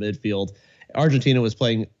to them in the midfield. Argentina was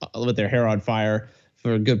playing with their hair on fire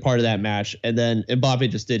for a good part of that match. And then Mbappe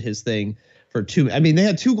just did his thing for two. I mean, they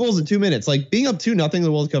had 2 goals in 2 minutes. Like, being up 2-0 in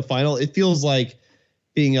the World Cup final, it feels like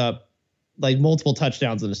being up like multiple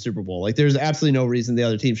touchdowns in a Super Bowl. Like, there's absolutely no reason the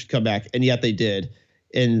other team should come back, and yet they did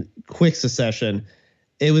in quick succession.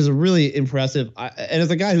 It was really impressive. And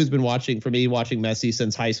as a guy who's been watching Messi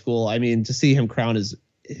since high school, I mean, to see him crown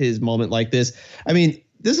his moment like this, I mean,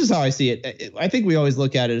 this is how I see it. I think we always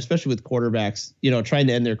look at it, especially with quarterbacks, trying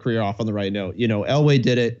to end their career off on the right note. Elway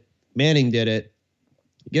did it. Manning did it.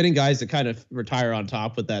 Getting guys to kind of retire on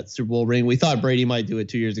top with that Super Bowl ring. We thought Brady might do it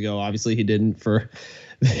 2 years ago. Obviously, he didn't for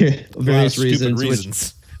various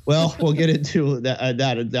reasons. Well, we'll get into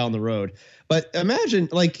that down the road. But imagine,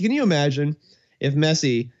 can you imagine if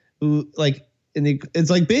Messi, who it's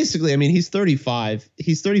like basically, I mean, he's 35.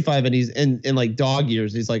 He's 35 and he's in like dog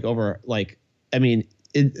years. He's like over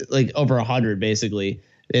over 100 basically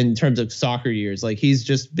in terms of soccer years. Like, he's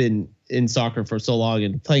just been in soccer for so long,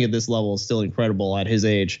 and playing at this level is still incredible at his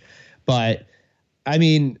age. But I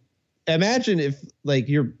mean, imagine if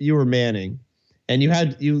you were Manning and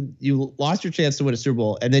you lost your chance to win a Super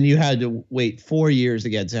Bowl, and then you had to wait 4 years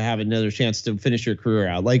again to have another chance to finish your career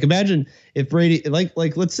out. Like, imagine if Brady,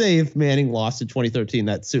 let's say if Manning lost in 2013,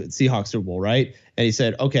 that Seahawks Super Bowl, right? And he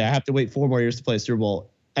said, okay, I have to wait 4 more years to play a Super Bowl.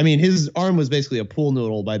 I mean, his arm was basically a pool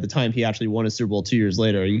noodle by the time he actually won a Super Bowl 2 years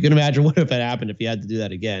later. You can imagine what if that happened if he had to do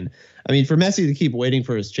that again. I mean, for Messi to keep waiting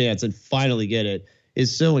for his chance and finally get it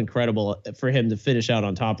is so incredible. For him to finish out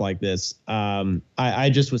on top like this. I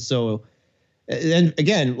just was so. And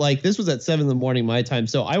again, this was at 7 a.m. my time.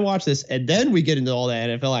 So I watched this, and then we get into all that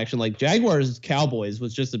NFL action. Like, Jaguars Cowboys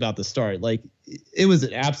was just about to start. Like, it was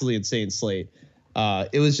an absolutely insane slate.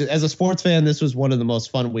 It was just, as a sports fan, this was one of the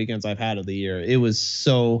most fun weekends I've had of the year. It was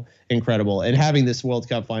so incredible. And having this World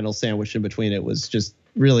Cup final sandwiched in between it was just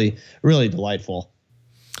really, really delightful.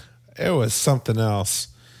 It was something else.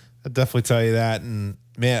 I'll definitely tell you that. And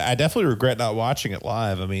man, I definitely regret not watching it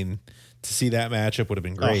live. I mean, to see that matchup would have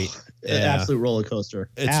been great. Absolute roller coaster.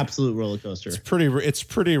 Absolute roller coaster. It's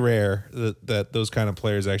pretty rare that those kind of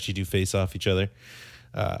players actually do face off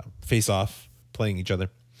playing each other.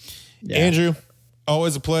 Yeah. Andrew,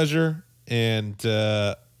 always a pleasure. And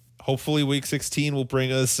hopefully week 16 will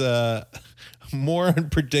bring us more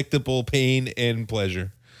unpredictable pain and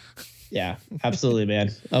pleasure. Yeah, absolutely,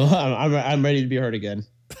 man. I'm ready to be hurt again.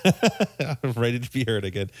 I'm ready to be heard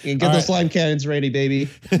again. Get those slime cannons ready, baby.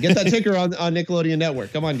 Get that ticker on Nickelodeon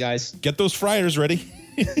Network. Come on, guys. Get those fryers ready.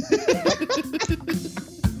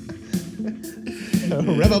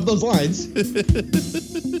 Rev up those lines.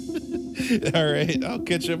 All right. I'll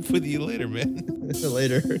catch up with you later, man.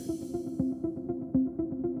 Later.